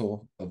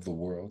capital of the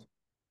world.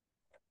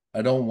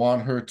 I don't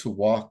want her to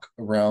walk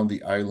around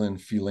the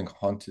island feeling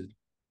haunted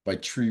by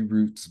tree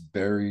roots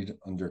buried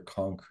under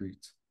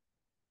concrete.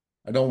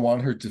 I don't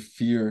want her to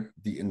fear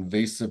the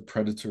invasive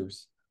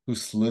predators who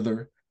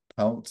slither,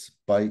 pounce,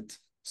 bite,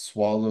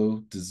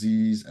 swallow,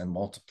 disease, and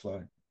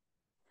multiply.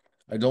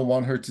 I don't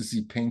want her to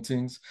see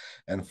paintings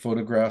and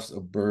photographs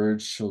of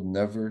birds she'll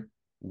never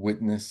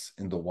witness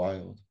in the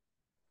wild.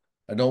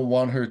 I don't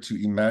want her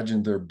to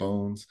imagine their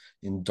bones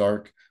in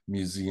dark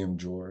museum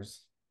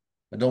drawers.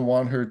 I don't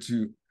want her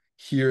to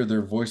hear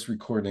their voice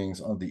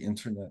recordings on the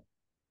internet.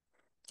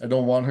 I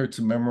don't want her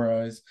to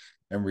memorize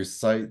and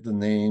recite the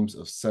names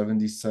of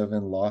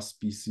 77 lost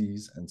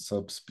species and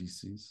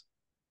subspecies.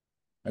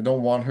 I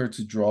don't want her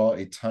to draw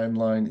a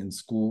timeline in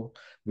school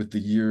with the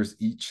years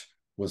each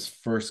was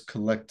first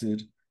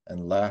collected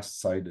and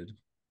last cited.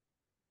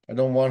 I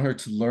don't want her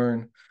to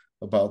learn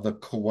about the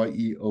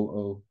Kauai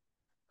o'o,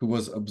 who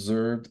was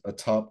observed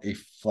atop a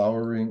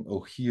flowering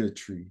ohia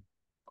tree,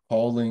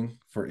 calling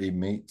for a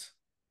mate,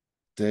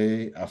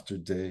 day after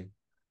day,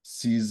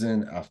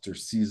 season after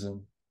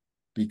season,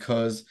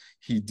 because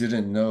he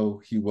didn't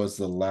know he was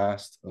the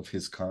last of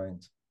his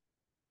kind,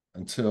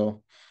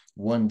 until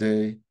one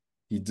day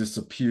he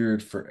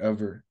disappeared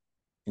forever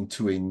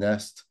into a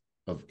nest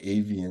of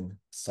avian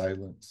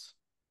silence.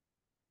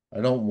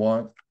 I don't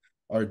want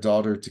our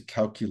daughter to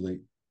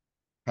calculate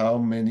how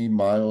many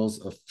miles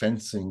of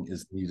fencing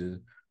is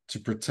needed to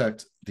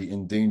protect the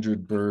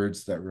endangered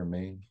birds that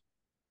remain.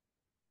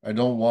 I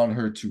don't want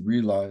her to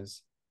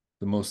realize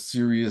the most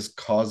serious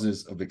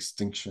causes of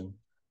extinction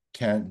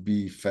can't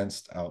be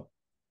fenced out.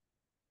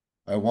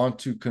 I want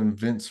to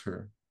convince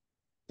her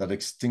that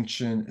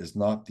extinction is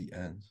not the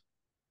end.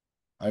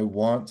 I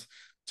want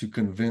to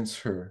convince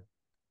her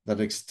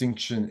that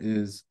extinction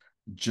is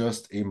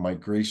just a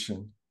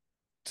migration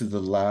to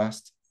the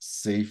last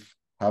safe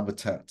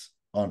habitat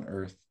on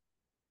Earth.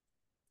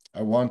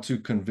 I want to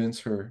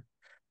convince her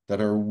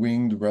that our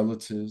winged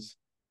relatives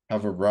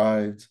have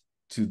arrived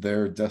to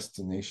their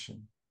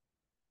destination,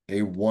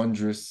 a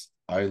wondrous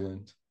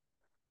island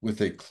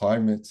with a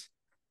climate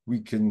we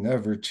can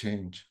never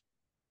change,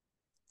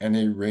 and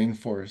a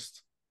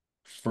rainforest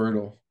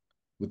fertile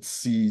with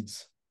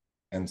seeds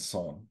and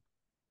song.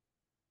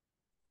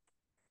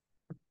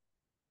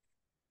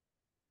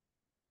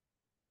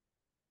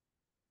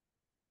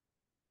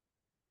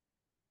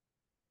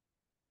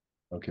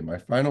 Okay, my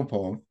final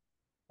poem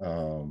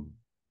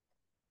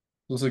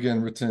was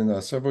again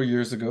written several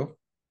years ago,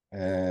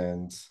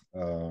 and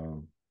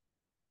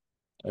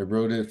I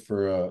wrote it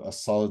for a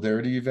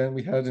solidarity event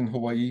we had in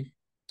Hawaii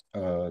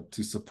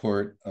to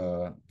support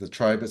the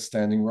tribe at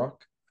Standing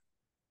Rock,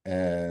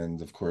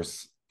 and of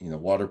course,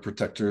 water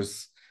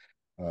protectors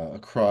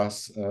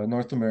across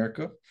North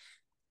America.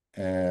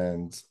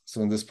 And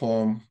so in this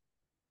poem,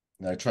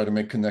 I try to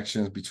make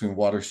connections between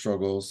water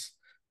struggles,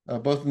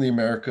 both in the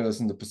Americas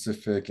and the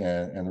Pacific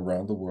and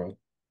around the world.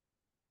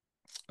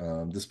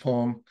 This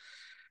poem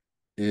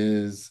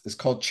is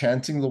called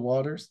Chanting the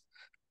Waters,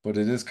 but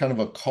it is kind of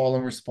a call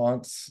and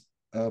response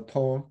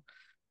poem.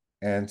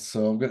 And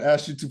so I'm going to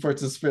ask you to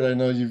participate. I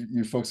know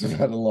you folks have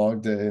had a long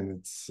day, and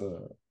it's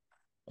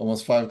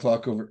almost 5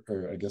 o'clock over,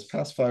 or I guess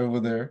past 5 over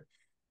there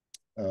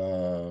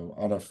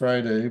on a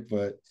Friday.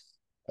 But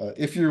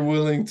if you're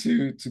willing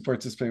to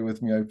participate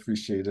with me, I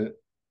appreciate it.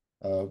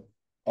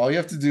 All you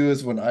have to do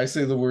is when I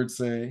say the word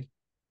say,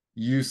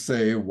 you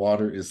say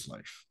water is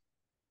life.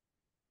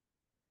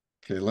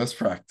 Okay, let's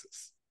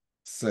practice.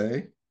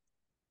 Say.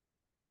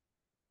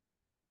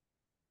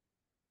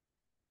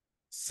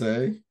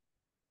 Say.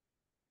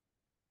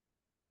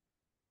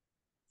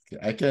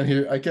 Okay, I can't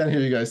hear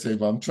you guys say,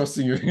 but I'm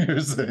trusting you're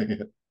saying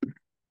it.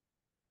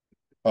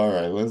 All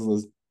right,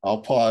 let's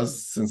I'll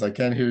pause since I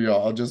can't hear you.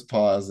 I'll just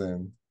pause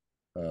and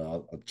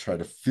I'll try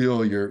to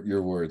feel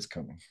your words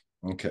coming.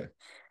 Okay.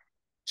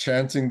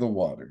 Chanting the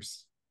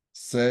waters.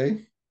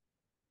 Say,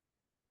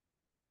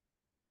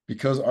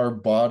 because our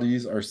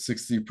bodies are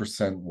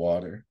 60%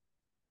 water,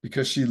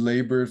 because she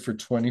labored for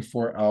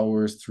 24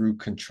 hours through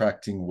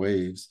contracting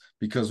waves,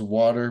 because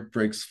water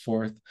breaks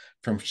forth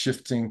from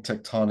shifting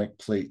tectonic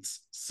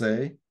plates.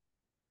 Say,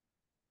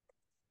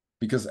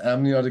 because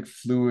amniotic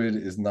fluid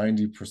is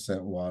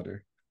 90%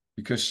 water,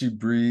 because she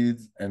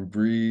breathed and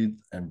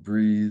breathed and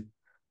breathed,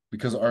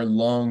 because our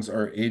lungs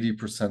are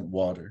 80%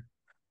 water,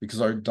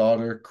 because our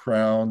daughter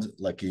crowned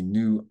like a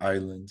new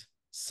island.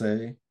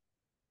 Say,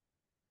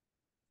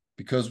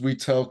 because we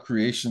tell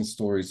creation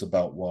stories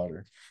about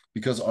water,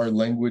 because our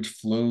language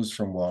flows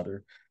from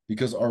water,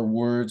 because our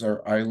words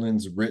are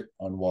islands writ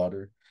on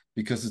water,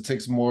 because it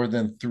takes more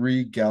than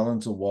 3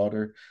 gallons of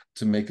water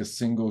to make a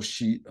single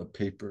sheet of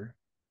paper.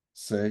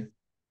 Say,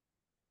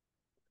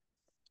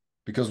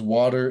 because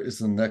water is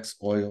the next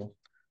oil,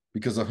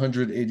 because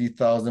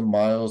 180,000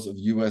 miles of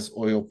US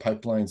oil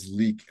pipelines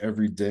leak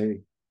every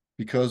day,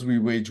 because we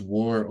wage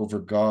war over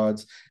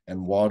gods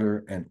and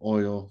water and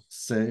oil.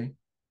 Say,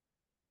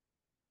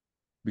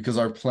 because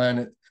our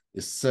planet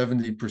is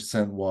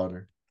 70%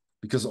 water,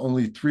 because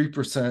only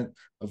 3%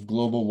 of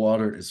global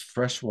water is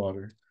fresh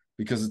water,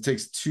 because it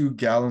takes 2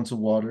 gallons of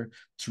water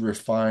to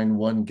refine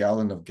 1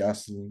 gallon of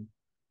gasoline,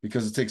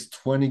 because it takes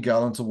 20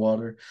 gallons of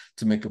water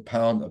to make a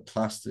pound of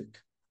plastic,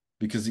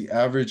 because the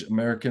average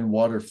American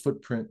water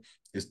footprint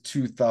is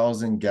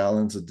 2,000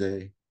 gallons a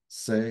day.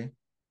 Say,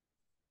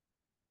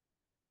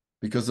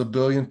 because 1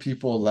 billion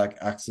people lack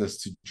access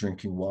to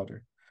drinking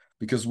water,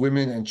 because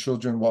women and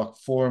children walk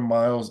 4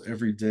 miles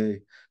every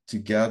day to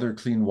gather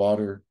clean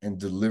water and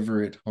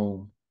deliver it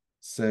home.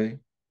 Say,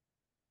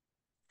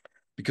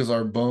 because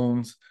our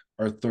bones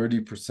are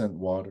 30%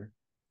 water,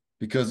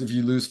 because if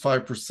you lose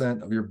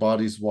 5% of your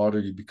body's water,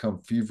 you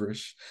become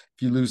feverish.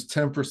 If you lose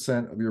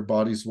 10% of your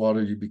body's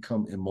water, you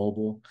become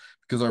immobile,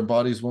 because our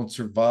bodies won't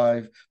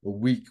survive a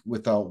week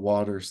without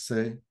water.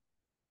 Say,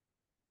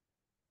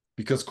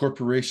 because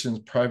corporations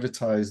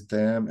privatize,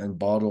 dam, and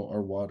bottle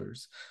our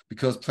waters,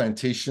 because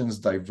plantations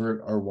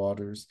divert our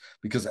waters,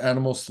 because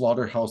animal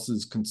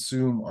slaughterhouses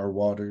consume our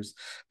waters,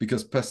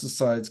 because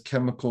pesticides,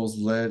 chemicals,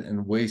 lead,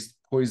 and waste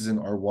poison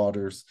our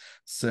waters.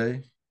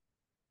 Say,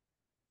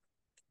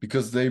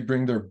 because they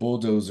bring their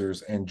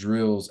bulldozers and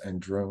drills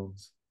and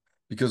drones,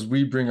 because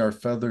we bring our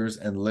feathers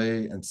and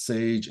lei and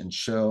sage and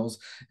shells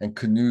and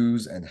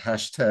canoes and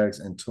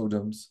hashtags and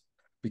totems,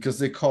 because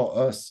they call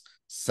us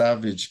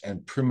savage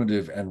and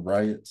primitive and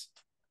riot,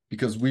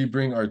 because we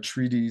bring our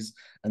treaties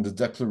and the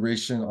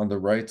Declaration on the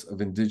Rights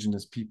of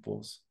Indigenous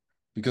Peoples,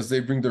 because they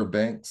bring their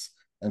banks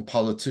and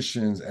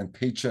politicians and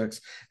paychecks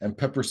and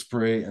pepper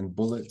spray and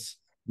bullets,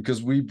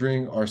 because we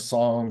bring our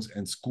songs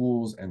and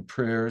schools and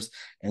prayers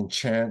and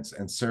chants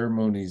and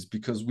ceremonies,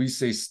 because we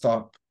say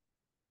stop,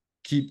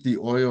 keep the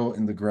oil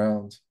in the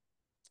ground,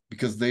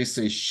 because they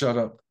say shut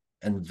up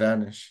and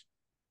vanish.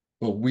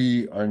 But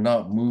we are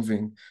not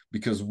moving,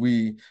 because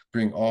we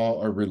bring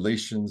all our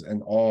relations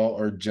and all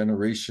our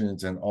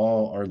generations and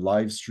all our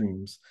live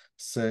streams.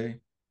 Say,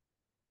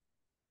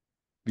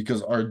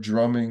 because our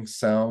drumming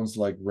sounds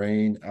like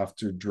rain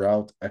after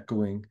drought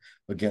echoing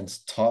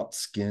against taut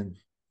skin,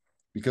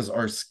 because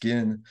our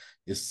skin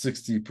is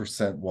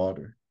 60%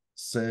 water.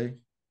 Say,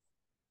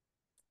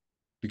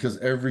 because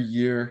every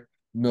year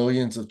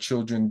millions of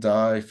children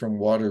die from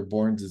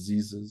waterborne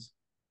diseases,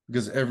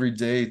 because every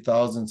day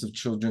thousands of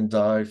children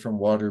die from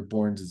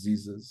waterborne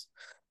diseases,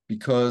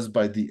 because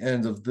by the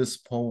end of this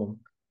poem,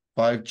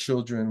 5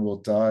 children will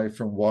die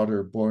from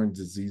waterborne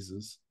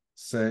diseases.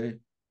 Say,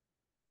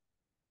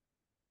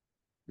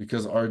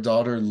 because our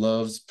daughter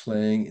loves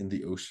playing in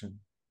the ocean,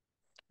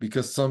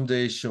 because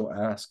someday she'll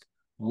ask,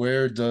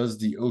 where does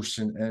the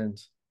ocean end?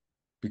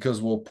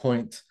 Because we'll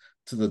point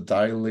to the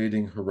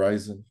dilating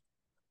horizon,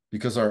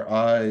 because our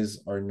eyes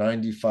are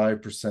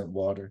 95%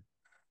 water,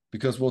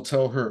 because we'll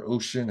tell her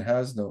ocean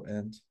has no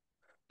end,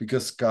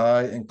 because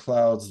sky and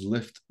clouds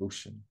lift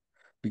ocean,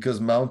 because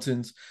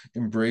mountains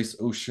embrace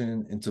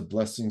ocean into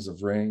blessings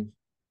of rain,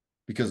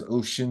 because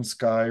ocean,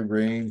 sky,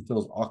 rain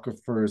fills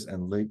aquifers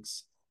and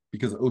lakes,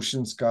 because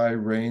ocean, sky,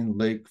 rain,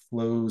 lake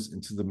flows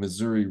into the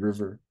Missouri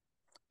River,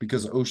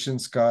 because ocean,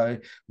 sky,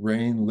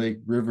 rain, lake,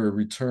 river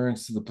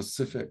returns to the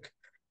Pacific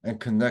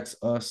and connects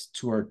us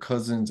to our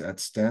cousins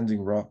at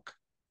Standing Rock,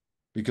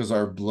 because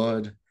our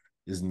blood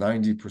is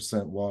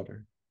 90%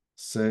 water.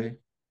 Say,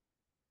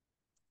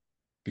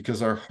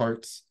 because our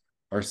hearts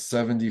are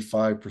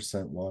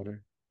 75%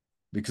 water,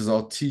 because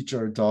I'll teach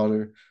our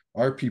daughter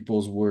our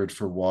people's word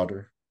for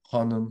water,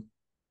 Hanum,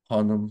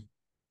 Hanum,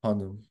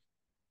 Hanum.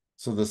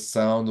 So the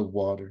sound of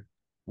water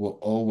will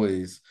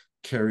always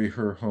carry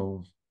her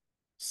home.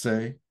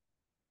 Say,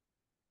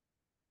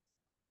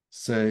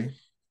 say,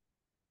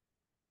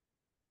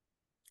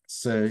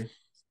 say.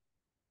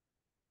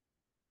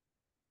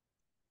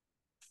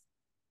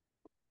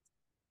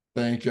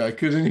 Thank you. I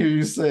couldn't hear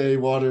you say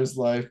water is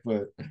life,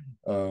 but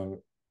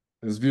it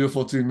was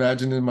beautiful to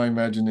imagine in my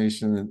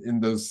imagination and in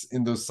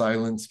those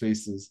silent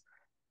spaces.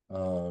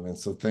 And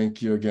so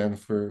thank you again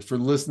for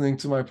listening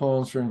to my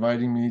poems, for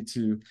inviting me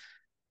to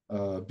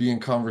be in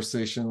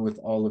conversation with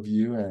all of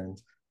you. And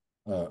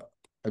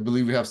I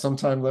believe we have some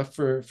time left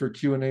for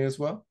Q&A as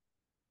well.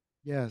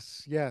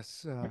 Yes,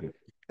 yes.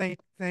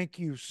 Thank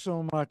you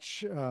so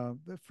much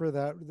for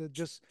that.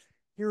 Just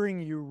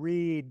hearing you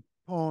read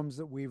poems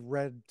that we've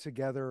read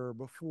together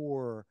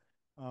before,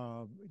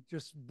 uh,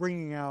 just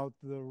bringing out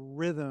the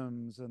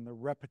rhythms and the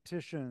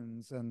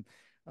repetitions and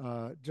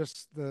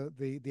just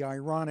the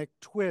ironic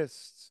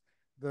twists,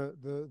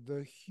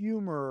 the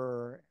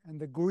humor and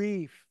the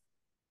grief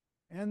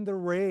and the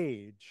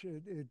rage.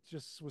 It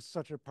just was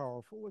such a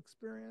powerful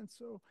experience.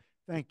 So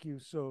thank you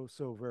so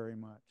very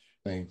much.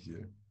 Thank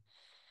you.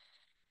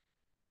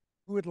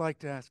 Who would like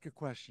to ask a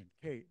question?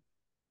 Kate.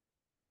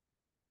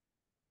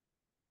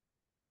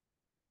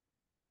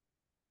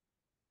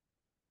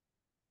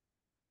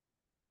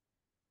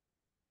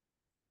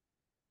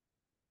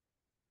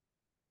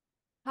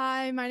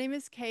 Hi, my name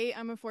is Kate.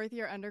 I'm a fourth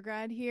year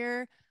undergrad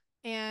here.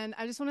 And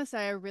I just want to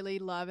say I really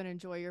love and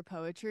enjoy your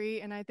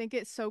poetry. And I think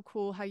it's so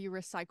cool how you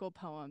recycle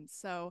poems.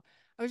 So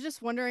I was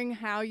just wondering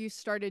how you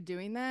started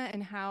doing that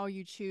and how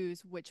you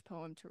choose which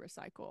poem to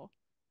recycle.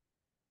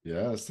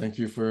 Yes, thank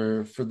you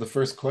for the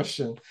first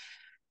question.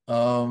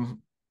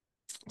 Um,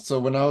 so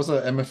when I was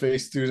an MFA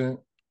student,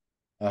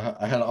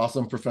 I had an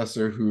awesome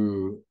professor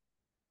who,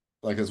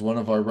 like, as one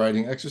of our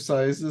writing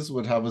exercises,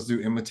 would have us do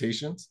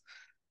imitations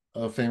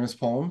of famous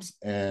poems,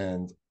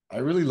 and I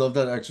really love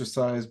that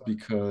exercise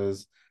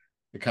because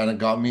it kind of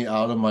got me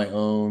out of my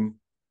own,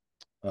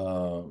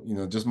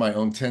 just my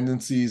own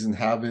tendencies and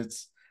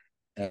habits,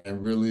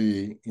 and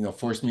really,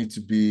 forced me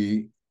to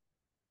be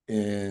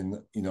in,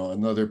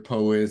 another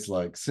poet's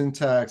like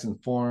syntax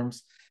and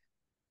forms.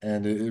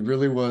 And it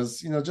really was,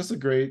 just a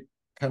great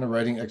kind of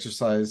writing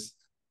exercise,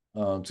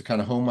 to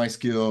kind of hone my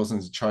skills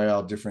and to try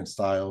out different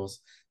styles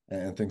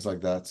and things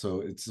like that.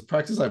 So it's a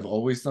practice I've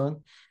always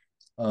done.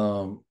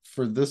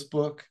 For this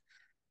book,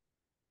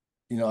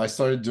 I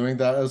started doing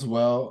that as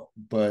well,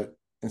 but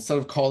instead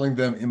of calling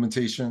them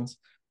imitations,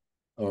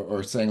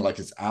 or saying like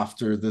it's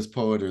after this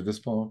poet or this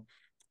poem,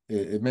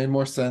 it made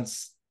more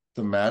sense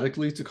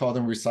thematically to call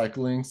them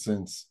recycling,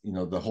 since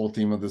the whole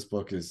theme of this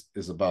book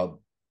is about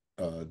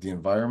the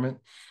environment.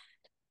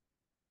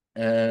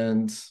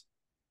 And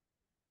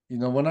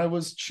when I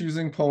was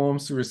choosing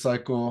poems to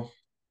recycle,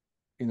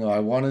 I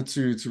wanted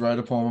to write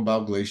a poem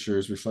about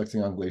glaciers,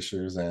 reflecting on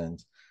glaciers. And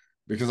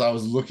because I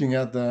was looking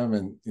at them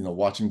and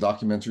watching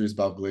documentaries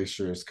about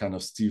glaciers, kind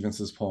of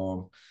Stevens's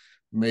poem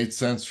made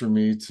sense for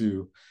me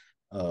to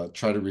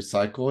try to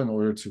recycle in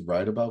order to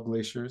write about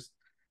glaciers.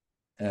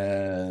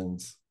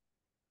 And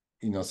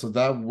so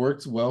that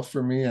worked well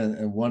for me.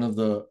 And one of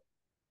the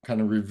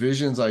kind of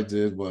revisions I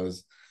did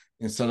was,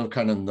 instead of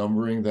kind of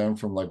numbering them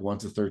from like 1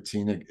 to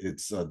 13,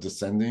 it's a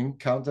descending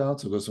countdown,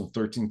 so it goes from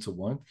 13 to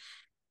 1.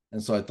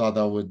 And so I thought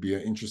that would be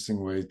an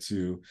interesting way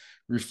to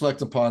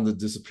reflect upon the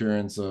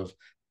disappearance of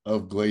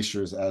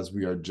glaciers, as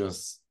we are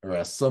just, or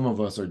as some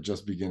of us are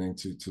just beginning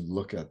to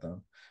look at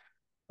them.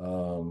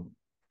 um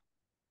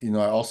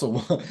I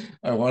also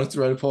I wanted to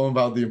write a poem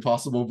about the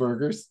Impossible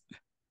Burgers.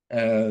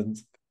 And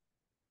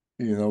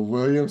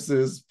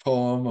Williams's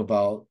poem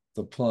about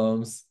the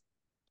plums,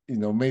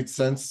 made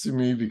sense to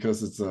me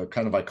because it's a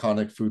kind of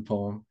iconic food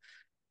poem.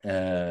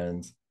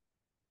 And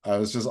I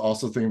was just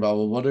also thinking about,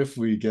 well, what if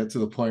we get to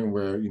the point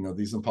where,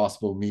 these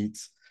impossible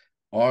meats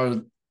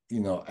are,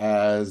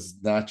 as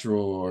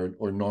natural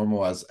or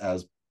normal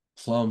as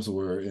plums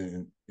were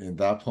in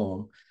that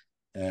poem,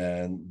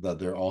 and that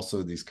they're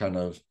also these kind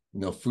of,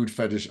 food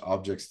fetish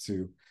objects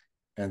too.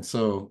 And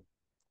so,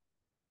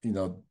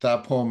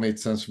 that poem made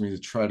sense for me to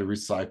try to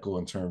recycle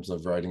in terms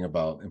of writing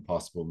about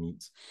impossible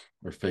meats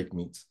or fake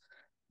meats.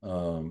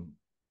 Um,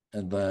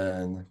 and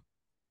then,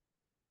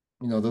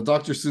 the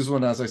Dr. Seuss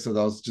one, as I said,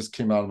 that was just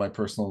came out of my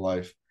personal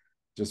life,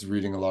 just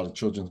reading a lot of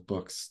children's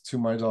books to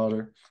my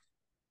daughter.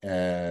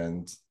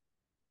 And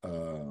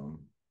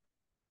um,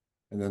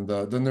 and then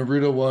the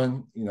Neruda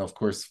one, of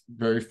course,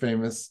 very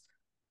famous.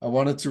 I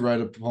wanted to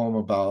write a poem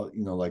about,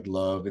 like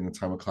love in the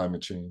time of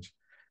climate change.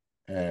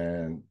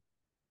 And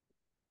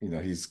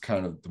he's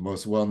kind of the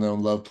most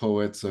well-known love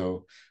poet,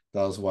 so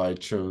that was why I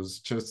chose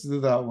to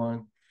do that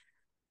one.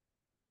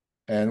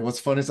 And what's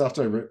funny is,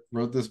 after I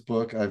wrote this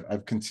book,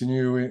 I've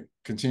continued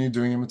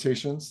doing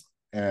imitations,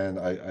 and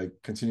I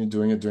continued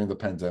doing it during the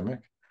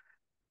pandemic.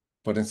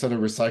 But instead of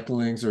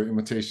recyclings or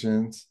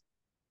imitations,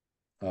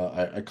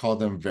 I call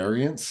them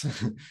variants.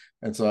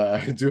 And so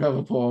I do have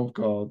a poem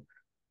called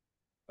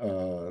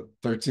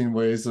 13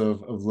 Ways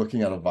of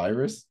Looking at a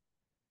Virus.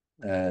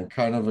 And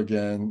kind of,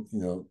 again,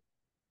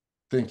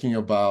 thinking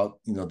about,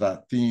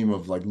 that theme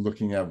of like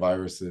looking at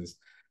viruses,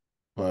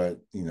 but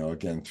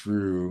again,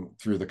 through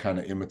the kind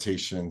of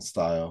imitation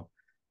style,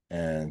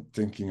 and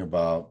thinking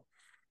about,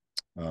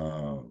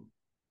 um,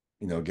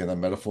 again, a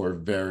metaphor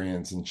of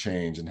variance and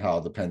change, and how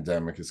the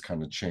pandemic has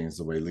kind of changed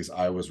the way at least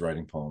I was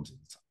writing poems at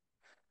the time.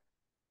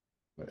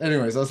 But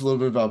anyways, that's a little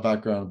bit about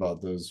background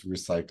about those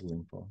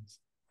recycling poems.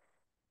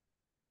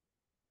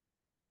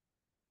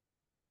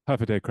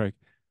 Perfect day, Craig.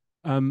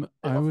 I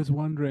Yeah. was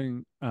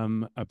wondering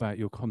about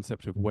your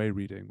concept of way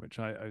reading, which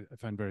I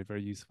find very,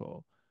 very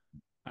useful.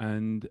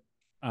 And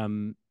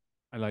um,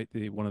 I like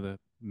one of the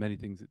many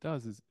things it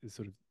does is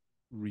sort of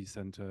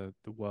recenter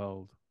the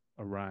world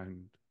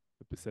around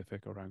the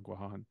Pacific, around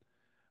Guahan.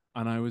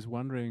 And I was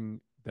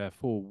wondering,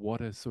 therefore,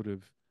 what a sort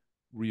of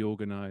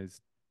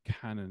reorganized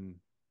canon,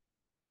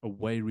 a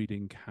way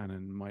reading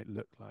canon might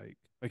look like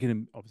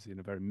in obviously in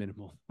a very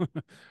minimal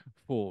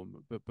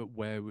form, but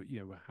where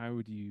how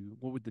would you,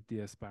 what would the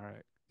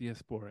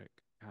diasporic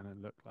canon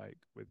look like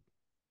with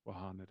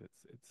Wahan at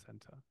its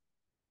center?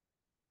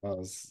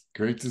 It's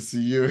great to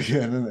see you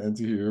again and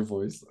to hear your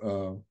voice.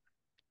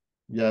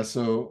 Yeah,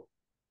 so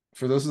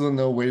for those who don't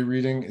know, way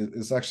reading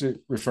is actually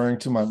referring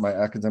to my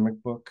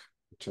academic book,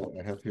 which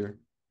I have here,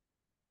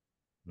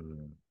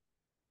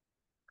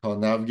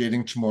 called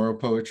Navigating Chamorro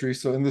Poetry.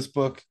 So in this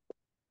book,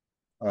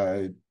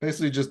 I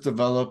basically just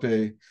develop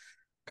a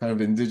kind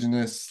of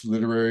indigenous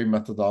literary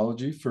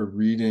methodology for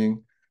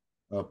reading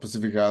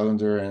Pacific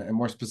Islander and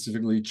more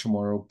specifically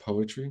Chamorro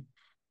poetry.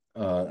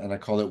 And I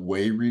call it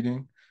way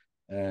reading.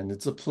 And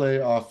it's a play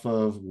off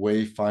of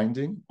way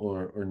finding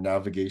or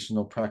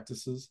navigational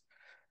practices.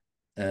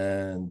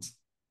 And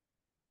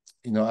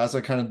as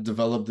I kind of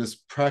develop this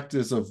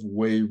practice of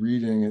way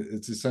reading,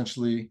 it's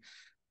essentially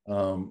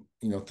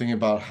thinking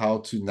about how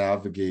to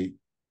navigate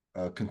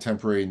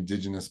contemporary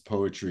indigenous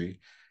poetry,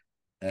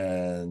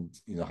 and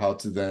how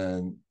to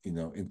then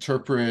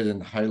interpret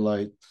and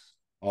highlight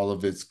all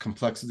of its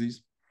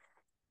complexities.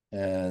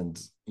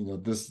 And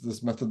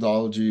this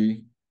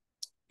methodology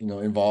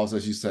involves,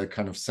 as you said,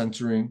 kind of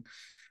centering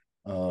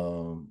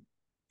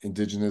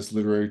indigenous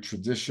literary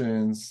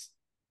traditions,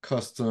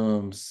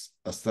 customs,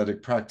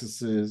 aesthetic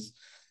practices,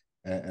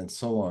 and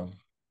so on.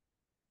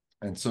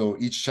 And so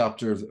each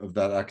chapter of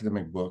that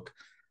academic book,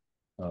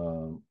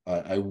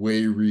 I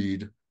way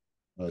read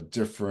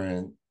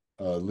different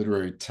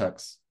literary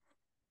texts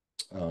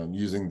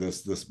using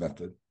this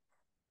method.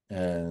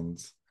 And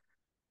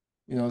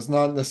it's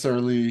not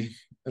necessarily,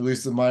 at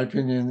least in my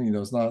opinion,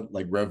 it's not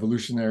like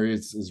revolutionary.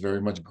 It's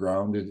very much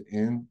grounded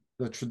in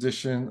the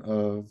tradition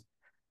of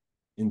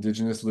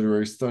indigenous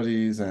literary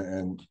studies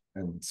and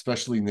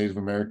especially Native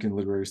American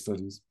literary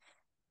studies.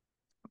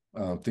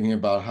 Thinking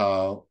about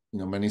how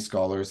many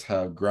scholars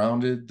have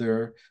grounded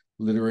their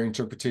literary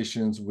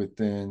interpretations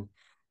within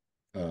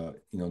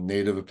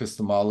Native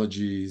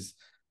epistemologies,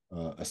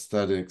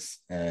 aesthetics,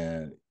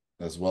 and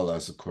as well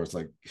as, of course,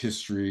 like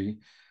history,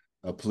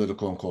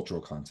 political and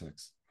cultural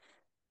context.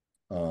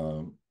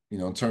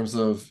 In terms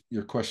of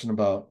your question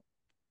about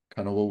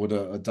kind of what would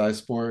a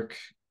diasporic,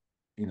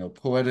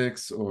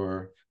 poetics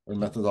or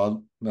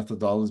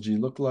methodology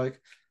look like,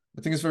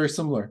 I think it's very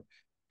similar,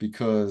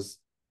 because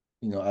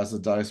as a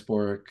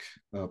diasporic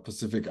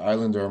Pacific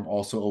Islander, I'm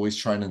also always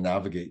trying to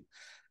navigate,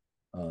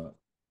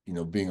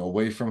 being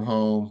away from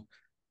home,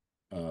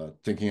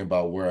 thinking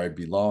about where I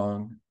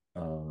belong,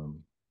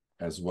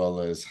 as well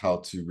as how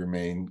to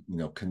remain,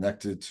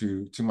 connected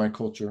to my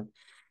culture.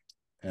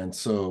 And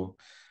so,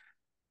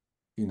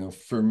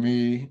 for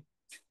me,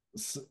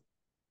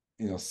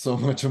 so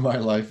much of my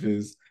life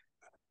is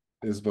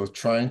both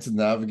trying to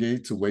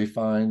navigate to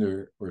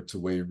wayfind or to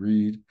way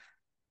read.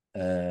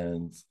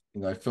 And,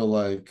 I feel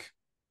like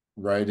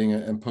writing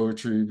and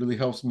poetry really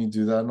helps me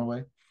do that in a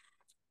way.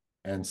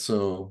 And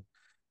so,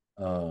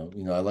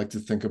 I like to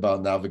think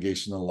about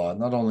navigation a lot,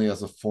 not only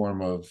as a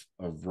form of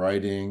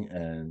writing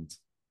and,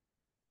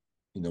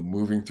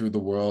 moving through the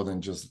world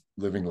and just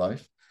living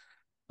life,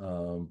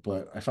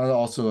 but I find it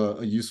also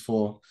a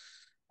useful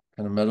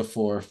kind of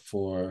metaphor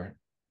for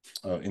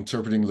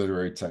interpreting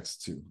literary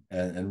text too,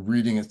 and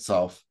reading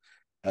itself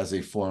as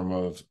a form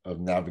of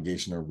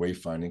navigation or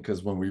wayfinding.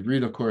 Because when we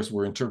read, of course,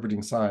 we're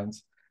interpreting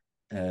signs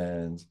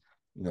and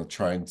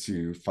trying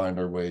to find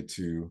our way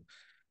to,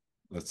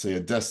 let's say, a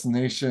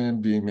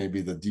destination, being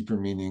maybe the deeper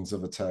meanings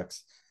of a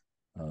text.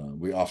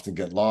 We often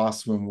get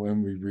lost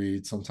when we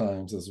read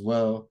sometimes as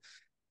well.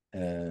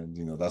 And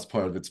that's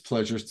part of its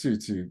pleasures too,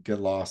 to get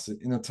lost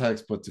in a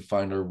text, but to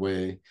find our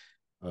way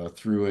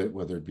through it,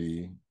 whether it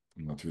be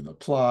through the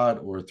plot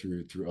or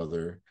through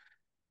other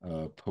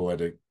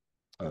poetic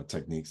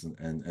techniques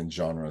and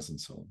genres and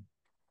so on.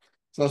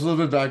 So that's a little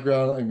bit of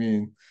background. I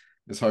mean,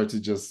 it's hard to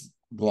just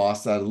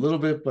gloss that a little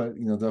bit, but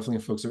definitely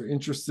if folks are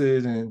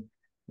interested in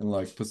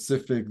like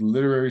Pacific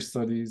literary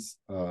studies,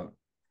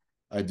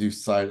 I do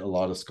cite a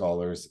lot of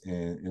scholars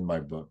in my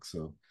book.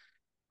 So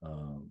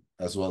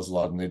as well as a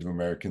lot of Native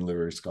American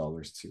literary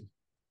scholars too.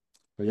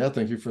 But yeah,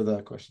 thank you for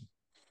that question.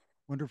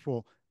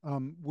 Wonderful.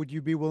 Would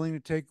you be willing to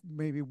take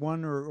maybe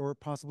one or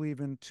possibly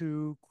even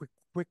two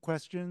quick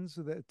questions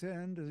to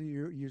end?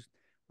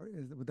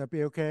 Would that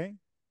be okay?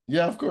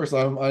 Yeah, of course.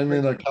 I'm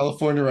in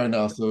California right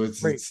now, so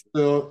it's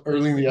still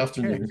early in the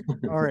afternoon.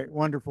 All right,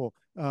 wonderful.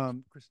 Hi,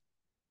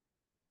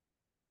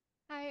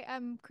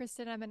 I'm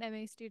Kristen. I'm an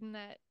MA student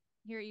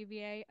here at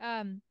UVA.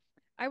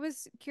 I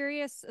was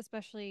curious,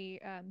 especially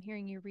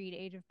hearing you read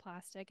Age of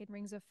Plastic and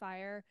Rings of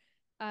Fire.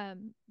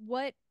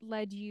 What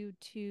led you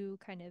to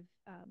kind of,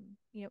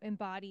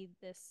 embody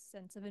this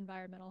sense of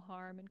environmental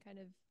harm and kind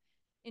of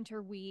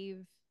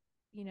interweave,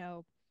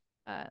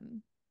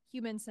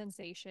 human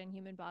sensation,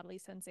 human bodily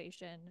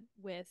sensation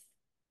with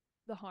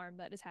the harm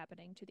that is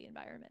happening to the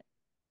environment?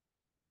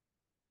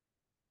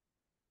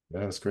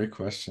 Yeah, that's a great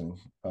question.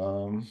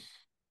 I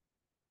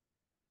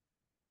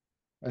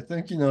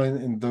think,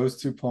 in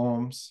those two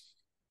poems,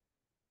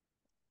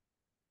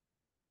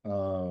 I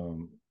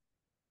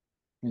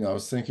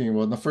was thinking,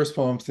 well, in the first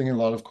poem, I'm thinking a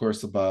lot, of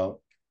course, about,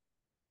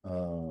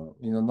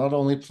 not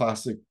only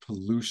plastic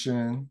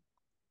pollution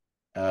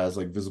as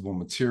like visible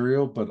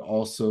material, but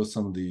also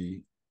some of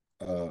the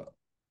uh,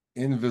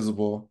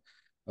 invisible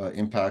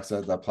impacts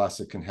that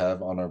plastic can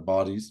have on our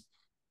bodies.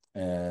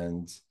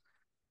 And,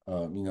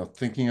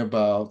 thinking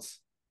about,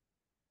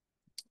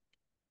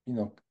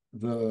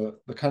 the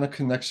kind of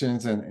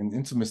connections and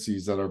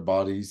intimacies that our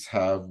bodies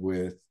have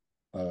with,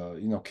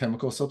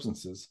 chemical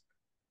substances.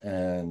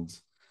 And,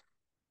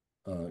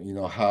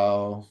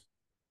 how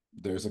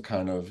there's a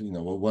kind of,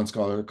 what one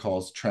scholar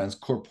calls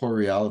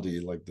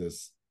transcorporeality, like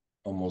this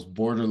almost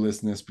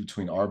borderlessness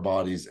between our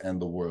bodies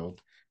and the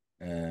world.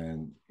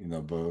 And,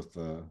 both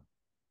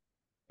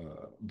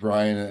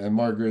Brian and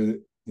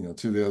Margaret,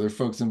 two of the other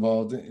folks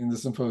involved in the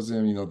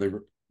symposium, they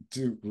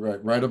do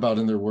write about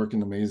in their work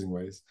in amazing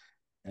ways.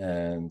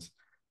 And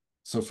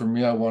so for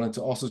me, I wanted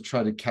to also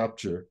try to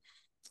capture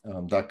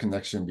that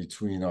connection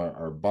between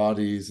our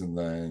bodies and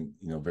then,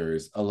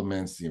 various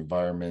elements, the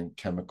environment,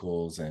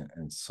 chemicals,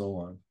 and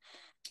so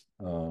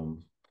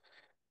on.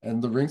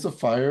 And the Rings of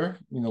Fire,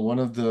 one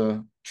of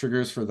the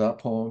triggers for that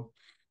poem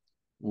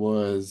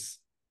was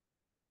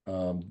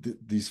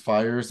these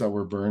fires that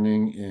were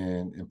burning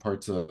in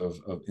parts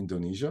of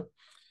Indonesia,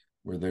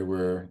 where they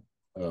were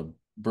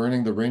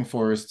burning the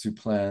rainforest to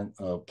plant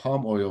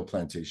palm oil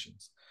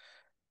plantations.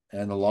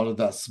 And a lot of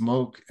that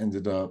smoke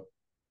ended up,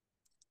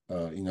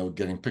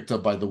 getting picked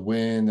up by the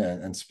wind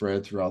and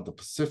spread throughout the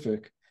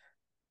Pacific.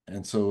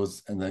 And so it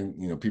was, and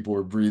then, people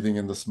were breathing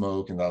in the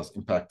smoke, and that was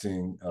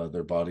impacting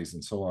their bodies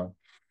and so on.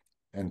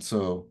 And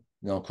so,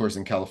 of course,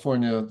 in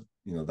California,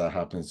 that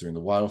happens during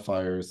the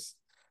wildfires.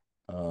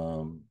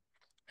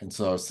 And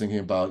so I was thinking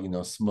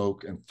about,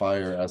 smoke and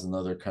fire as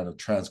another kind of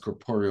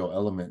transcorporeal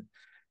element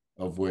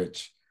of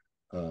which,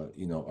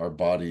 our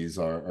bodies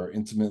are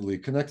intimately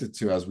connected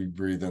to as we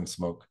breathe in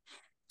smoke.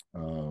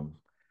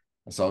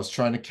 And so I was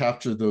trying to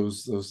capture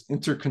those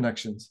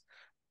interconnections.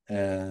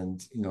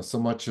 And, so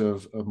much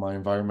of my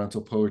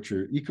environmental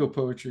poetry or eco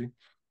poetry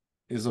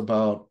is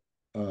about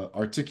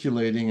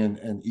articulating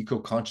an eco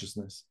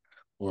consciousness,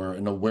 or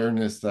an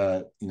awareness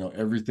that,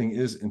 everything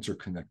is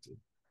interconnected.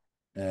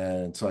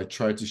 And so I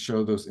tried to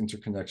show those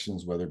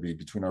interconnections, whether it be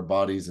between our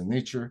bodies and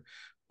nature,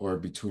 or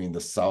between the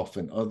South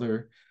and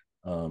other,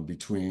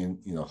 between,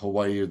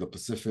 Hawaii or the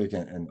Pacific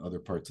and other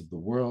parts of the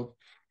world.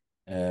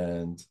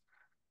 And,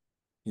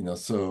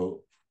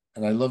 so,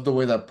 and I love the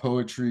way that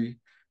poetry,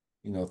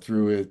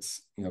 through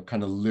its,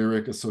 kind of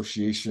lyric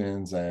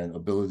associations and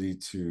ability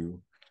to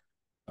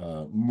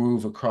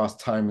move across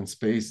time and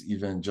space,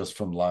 even just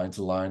from line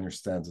to line or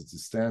stanza to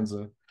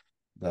stanza,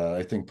 that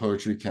I think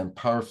poetry can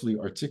powerfully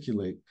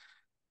articulate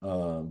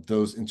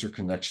those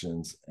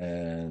interconnections,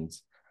 and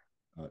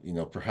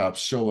perhaps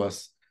show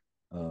us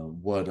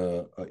what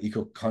a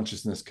eco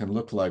consciousness can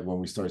look like when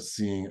we start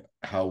seeing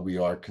how we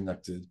are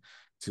connected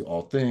to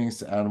all things,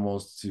 to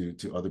animals,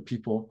 to other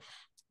people,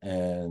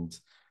 and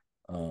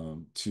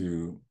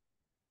to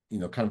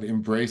kind of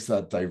embrace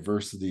that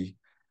diversity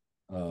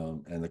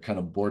and the kind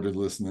of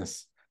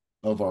borderlessness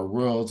of our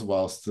worlds,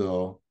 while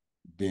still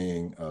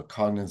being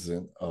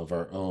cognizant of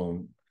our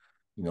own,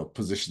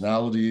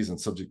 positionalities and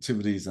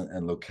subjectivities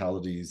and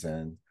localities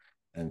and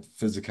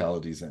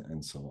physicalities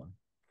and so on.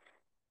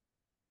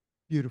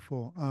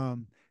 Beautiful.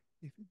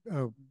 If,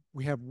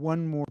 we have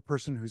one more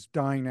person who's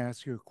dying to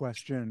ask you a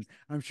question.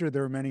 I'm sure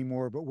there are many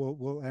more, but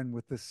we'll end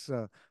with this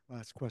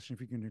last question.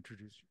 If you can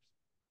introduce yourself.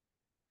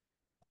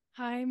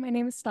 Hi, my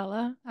name is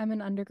Stella. I'm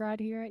an undergrad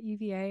here at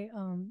UVA.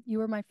 You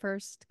were my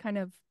first kind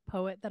of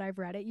poet that I've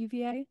read at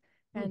UVA,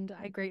 and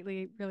I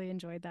greatly, really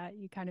enjoyed that.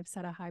 You kind of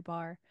set a high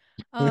bar.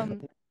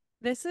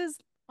 This is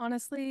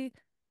honestly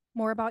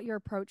more about your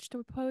approach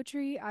to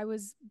poetry. I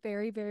was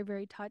very, very,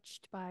 very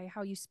touched by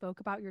how you spoke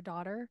about your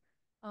daughter,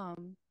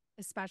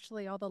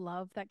 especially all the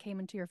love that came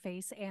into your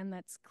face and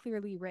that's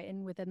clearly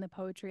written within the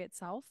poetry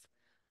itself.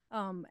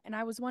 And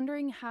I was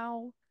wondering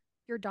how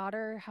your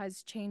daughter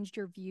has changed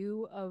your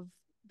view of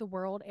the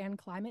world and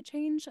climate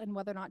change, and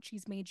whether or not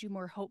she's made you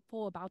more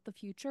hopeful about the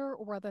future,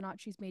 or whether or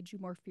not she's made you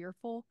more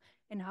fearful,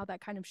 and how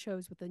that kind of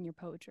shows within your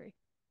poetry.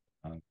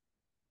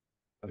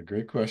 A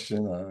great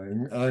question.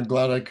 I'm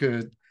glad I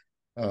could,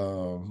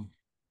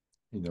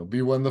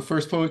 be one of the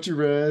first poets you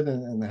read,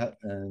 and that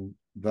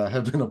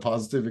had been a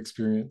positive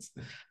experience.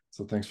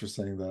 So thanks for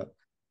saying that.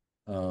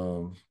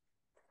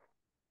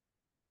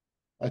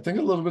 I think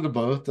a little bit of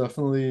both.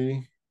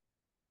 Definitely,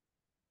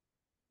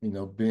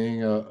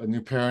 being a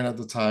new parent at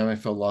the time, I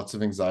felt lots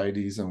of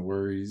anxieties and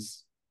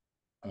worries,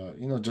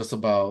 just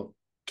about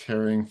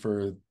caring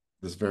for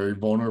this very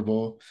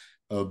vulnerable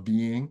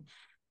being.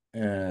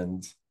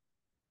 And,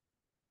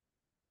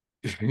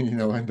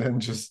 and then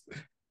just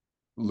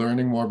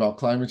learning more about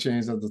climate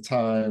change at the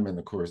time. And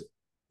of course,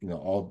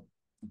 all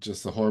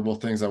just the horrible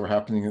things that were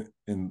happening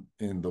in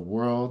the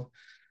world.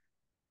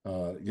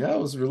 yeah, it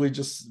was really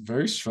just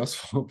very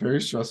stressful,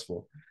 very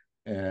stressful.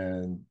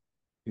 And,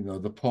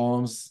 the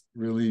poems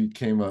really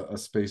came a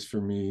space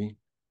for me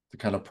to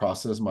kind of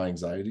process my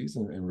anxieties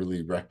and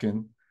really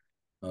reckon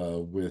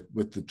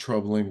with the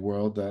troubling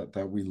world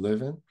that we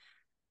live in.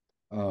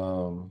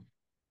 Um,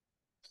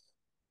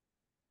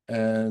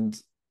 and,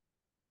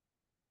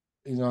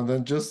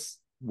 then just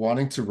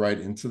wanting to write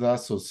into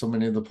that. So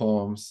many of the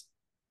poems,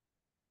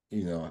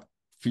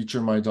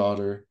 feature my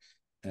daughter.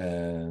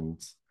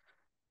 And,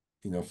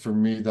 for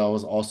me, that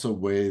was also a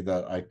way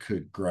that I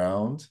could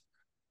ground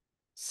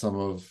some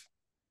of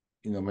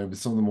maybe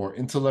some of the more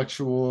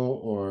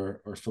intellectual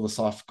or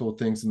philosophical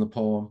things in the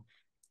poem.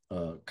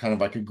 Kind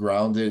of I could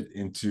ground it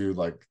into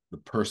like the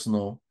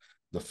personal,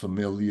 the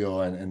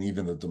familial, and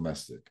even the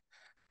domestic.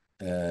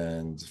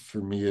 And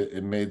for me,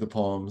 it made the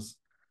poems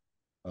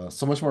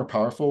so much more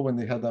powerful when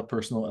they had that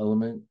personal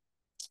element.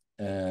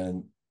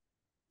 And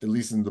at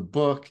least in the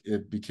book,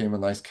 it became a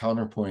nice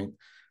counterpoint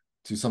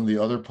to some of the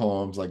other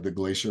poems, like the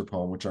Glacier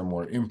poem, which are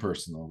more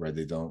impersonal, right?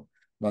 They don't,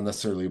 not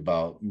necessarily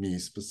about me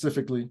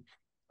specifically.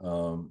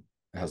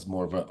 It has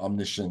more of an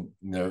omniscient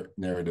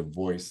narrative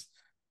voice,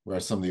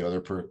 whereas some of the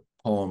other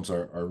poems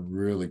are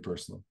really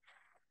personal.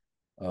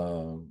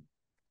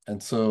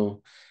 And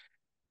so,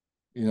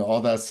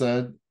 all that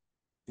said,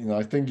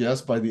 I think,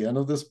 yes, by the end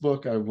of this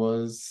book, I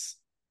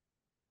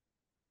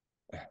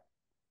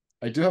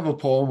do have a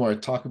poem where I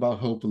talk about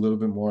hope a little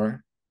bit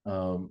more.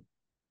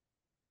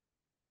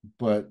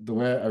 But the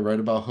way I write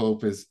about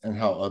hope is, and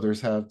how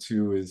others have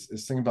too, is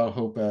think about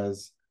hope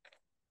as,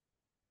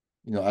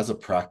 as a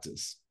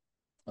practice,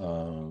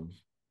 um,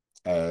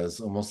 as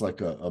almost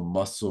like a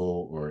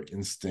muscle or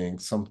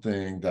instinct,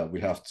 something that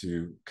we have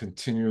to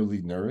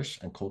continually nourish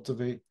and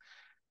cultivate,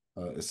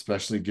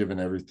 especially given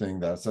everything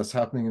that's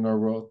happening in our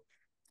world.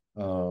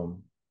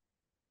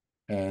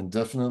 And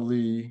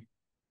definitely,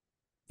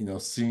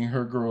 seeing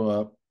her grow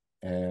up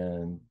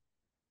and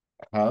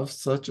have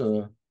such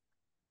a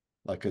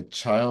like a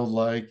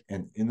childlike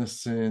and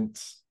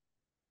innocent,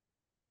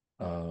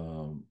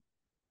 um,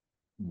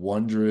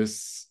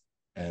 wondrous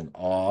and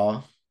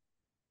awe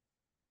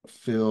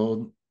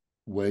filled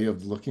way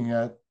of looking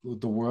at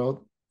the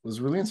world was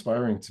really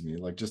inspiring to me.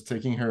 Like just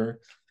taking her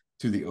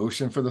to the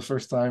ocean for the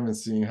first time and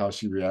seeing how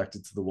she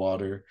reacted to the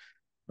water,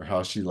 or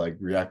how she like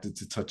reacted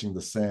to touching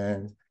the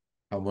sand,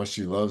 how much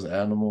she loves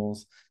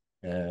animals.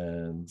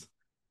 And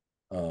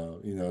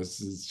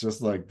it's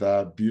just like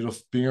that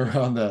beautiful being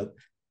around that,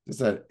 just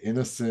that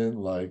innocent,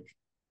 like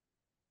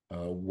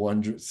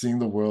wonder, seeing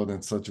the world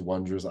in such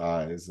wondrous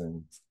eyes.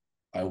 And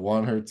I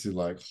want her to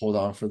like hold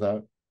on to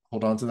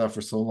that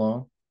for so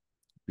long,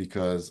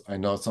 because I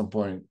know at some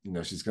point,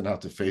 she's going to have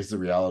to face the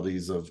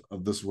realities of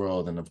this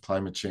world and of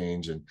climate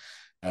change and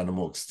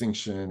animal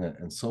extinction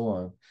and so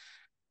on.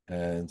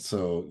 And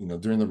so,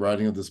 during the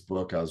writing of this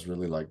book, I was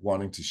really like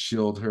wanting to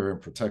shield her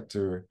and protect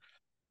her,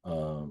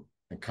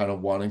 and kind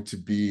of wanting to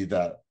be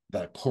that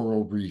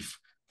coral reef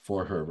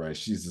for her, right?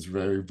 She's this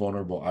very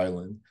vulnerable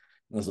island.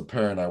 And as a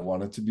parent, I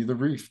wanted to be the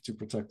reef to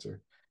protect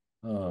her.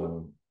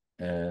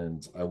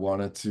 And I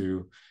wanted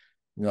to,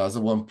 as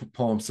the one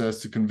poem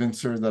says, to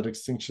convince her that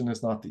extinction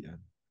is not the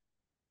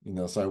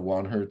end. So I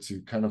want her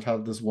to kind of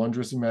have this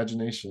wondrous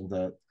imagination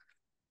that,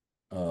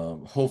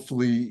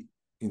 hopefully,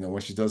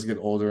 when she does get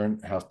older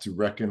and have to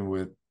reckon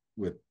with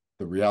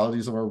the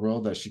realities of our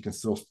world, that she can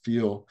still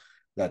feel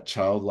that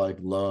childlike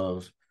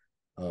love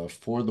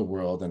for the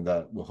world, and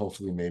that will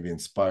hopefully maybe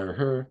inspire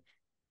her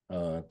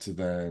to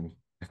then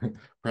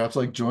perhaps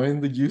like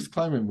join the youth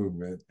climate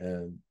movement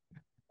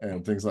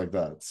and things like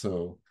that.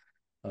 So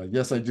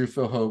yes, I do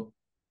feel hope,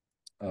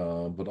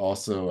 but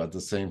also at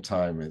the same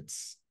time,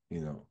 it's,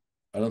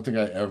 I don't think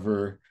I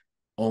ever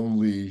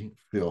only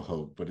feel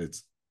hope, but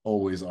it's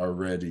always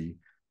already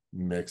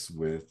mixed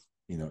with,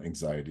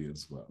 anxiety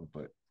as well.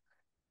 But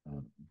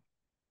um,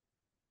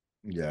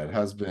 yeah, it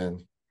has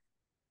been,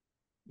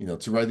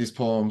 to write these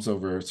poems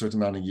over a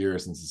certain amount of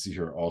years and to see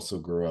her also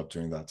grow up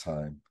during that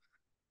time.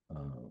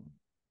 Um,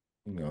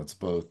 it's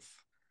both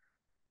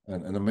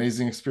an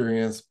amazing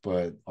experience,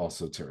 but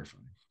also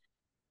terrifying.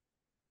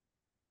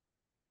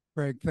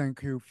 Greg,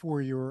 thank you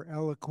for your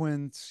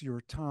eloquence,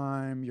 your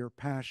time, your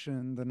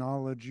passion, the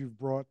knowledge you've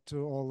brought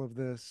to all of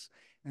this,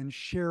 and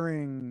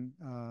sharing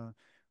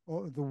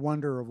the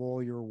wonder of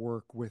all your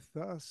work with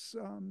us.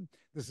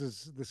 This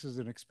is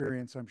an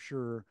experience I'm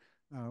sure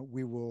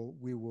we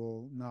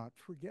will not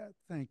forget.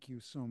 Thank you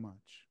so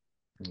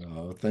much.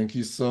 Oh, thank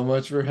you so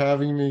much for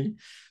having me.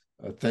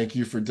 Thank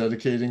you for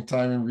dedicating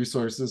time and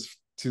resources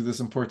to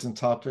this important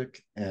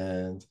topic.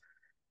 And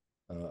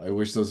I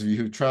wish those of you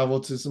who travel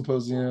to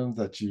Symposium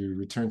that you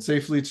return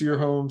safely to your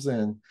homes.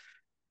 And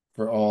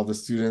for all the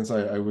students,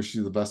 I wish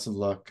you the best of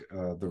luck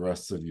the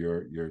rest of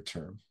your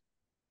term.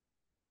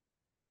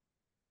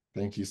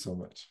 Thank you so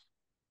much.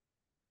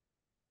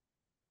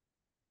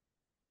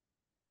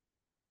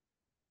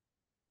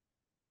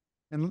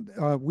 And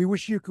we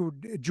wish you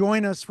could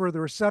join us for the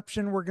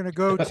reception we're going to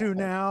go to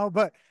now,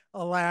 but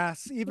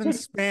alas, even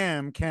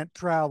spam can't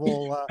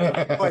travel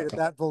quite at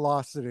that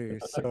velocity.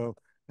 So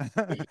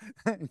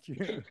Thank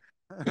you.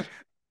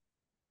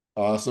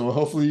 Awesome. Well,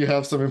 hopefully you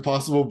have some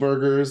Impossible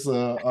Burgers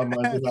on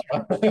my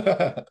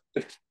behalf.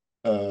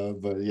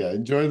 But yeah,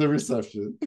 enjoy the reception.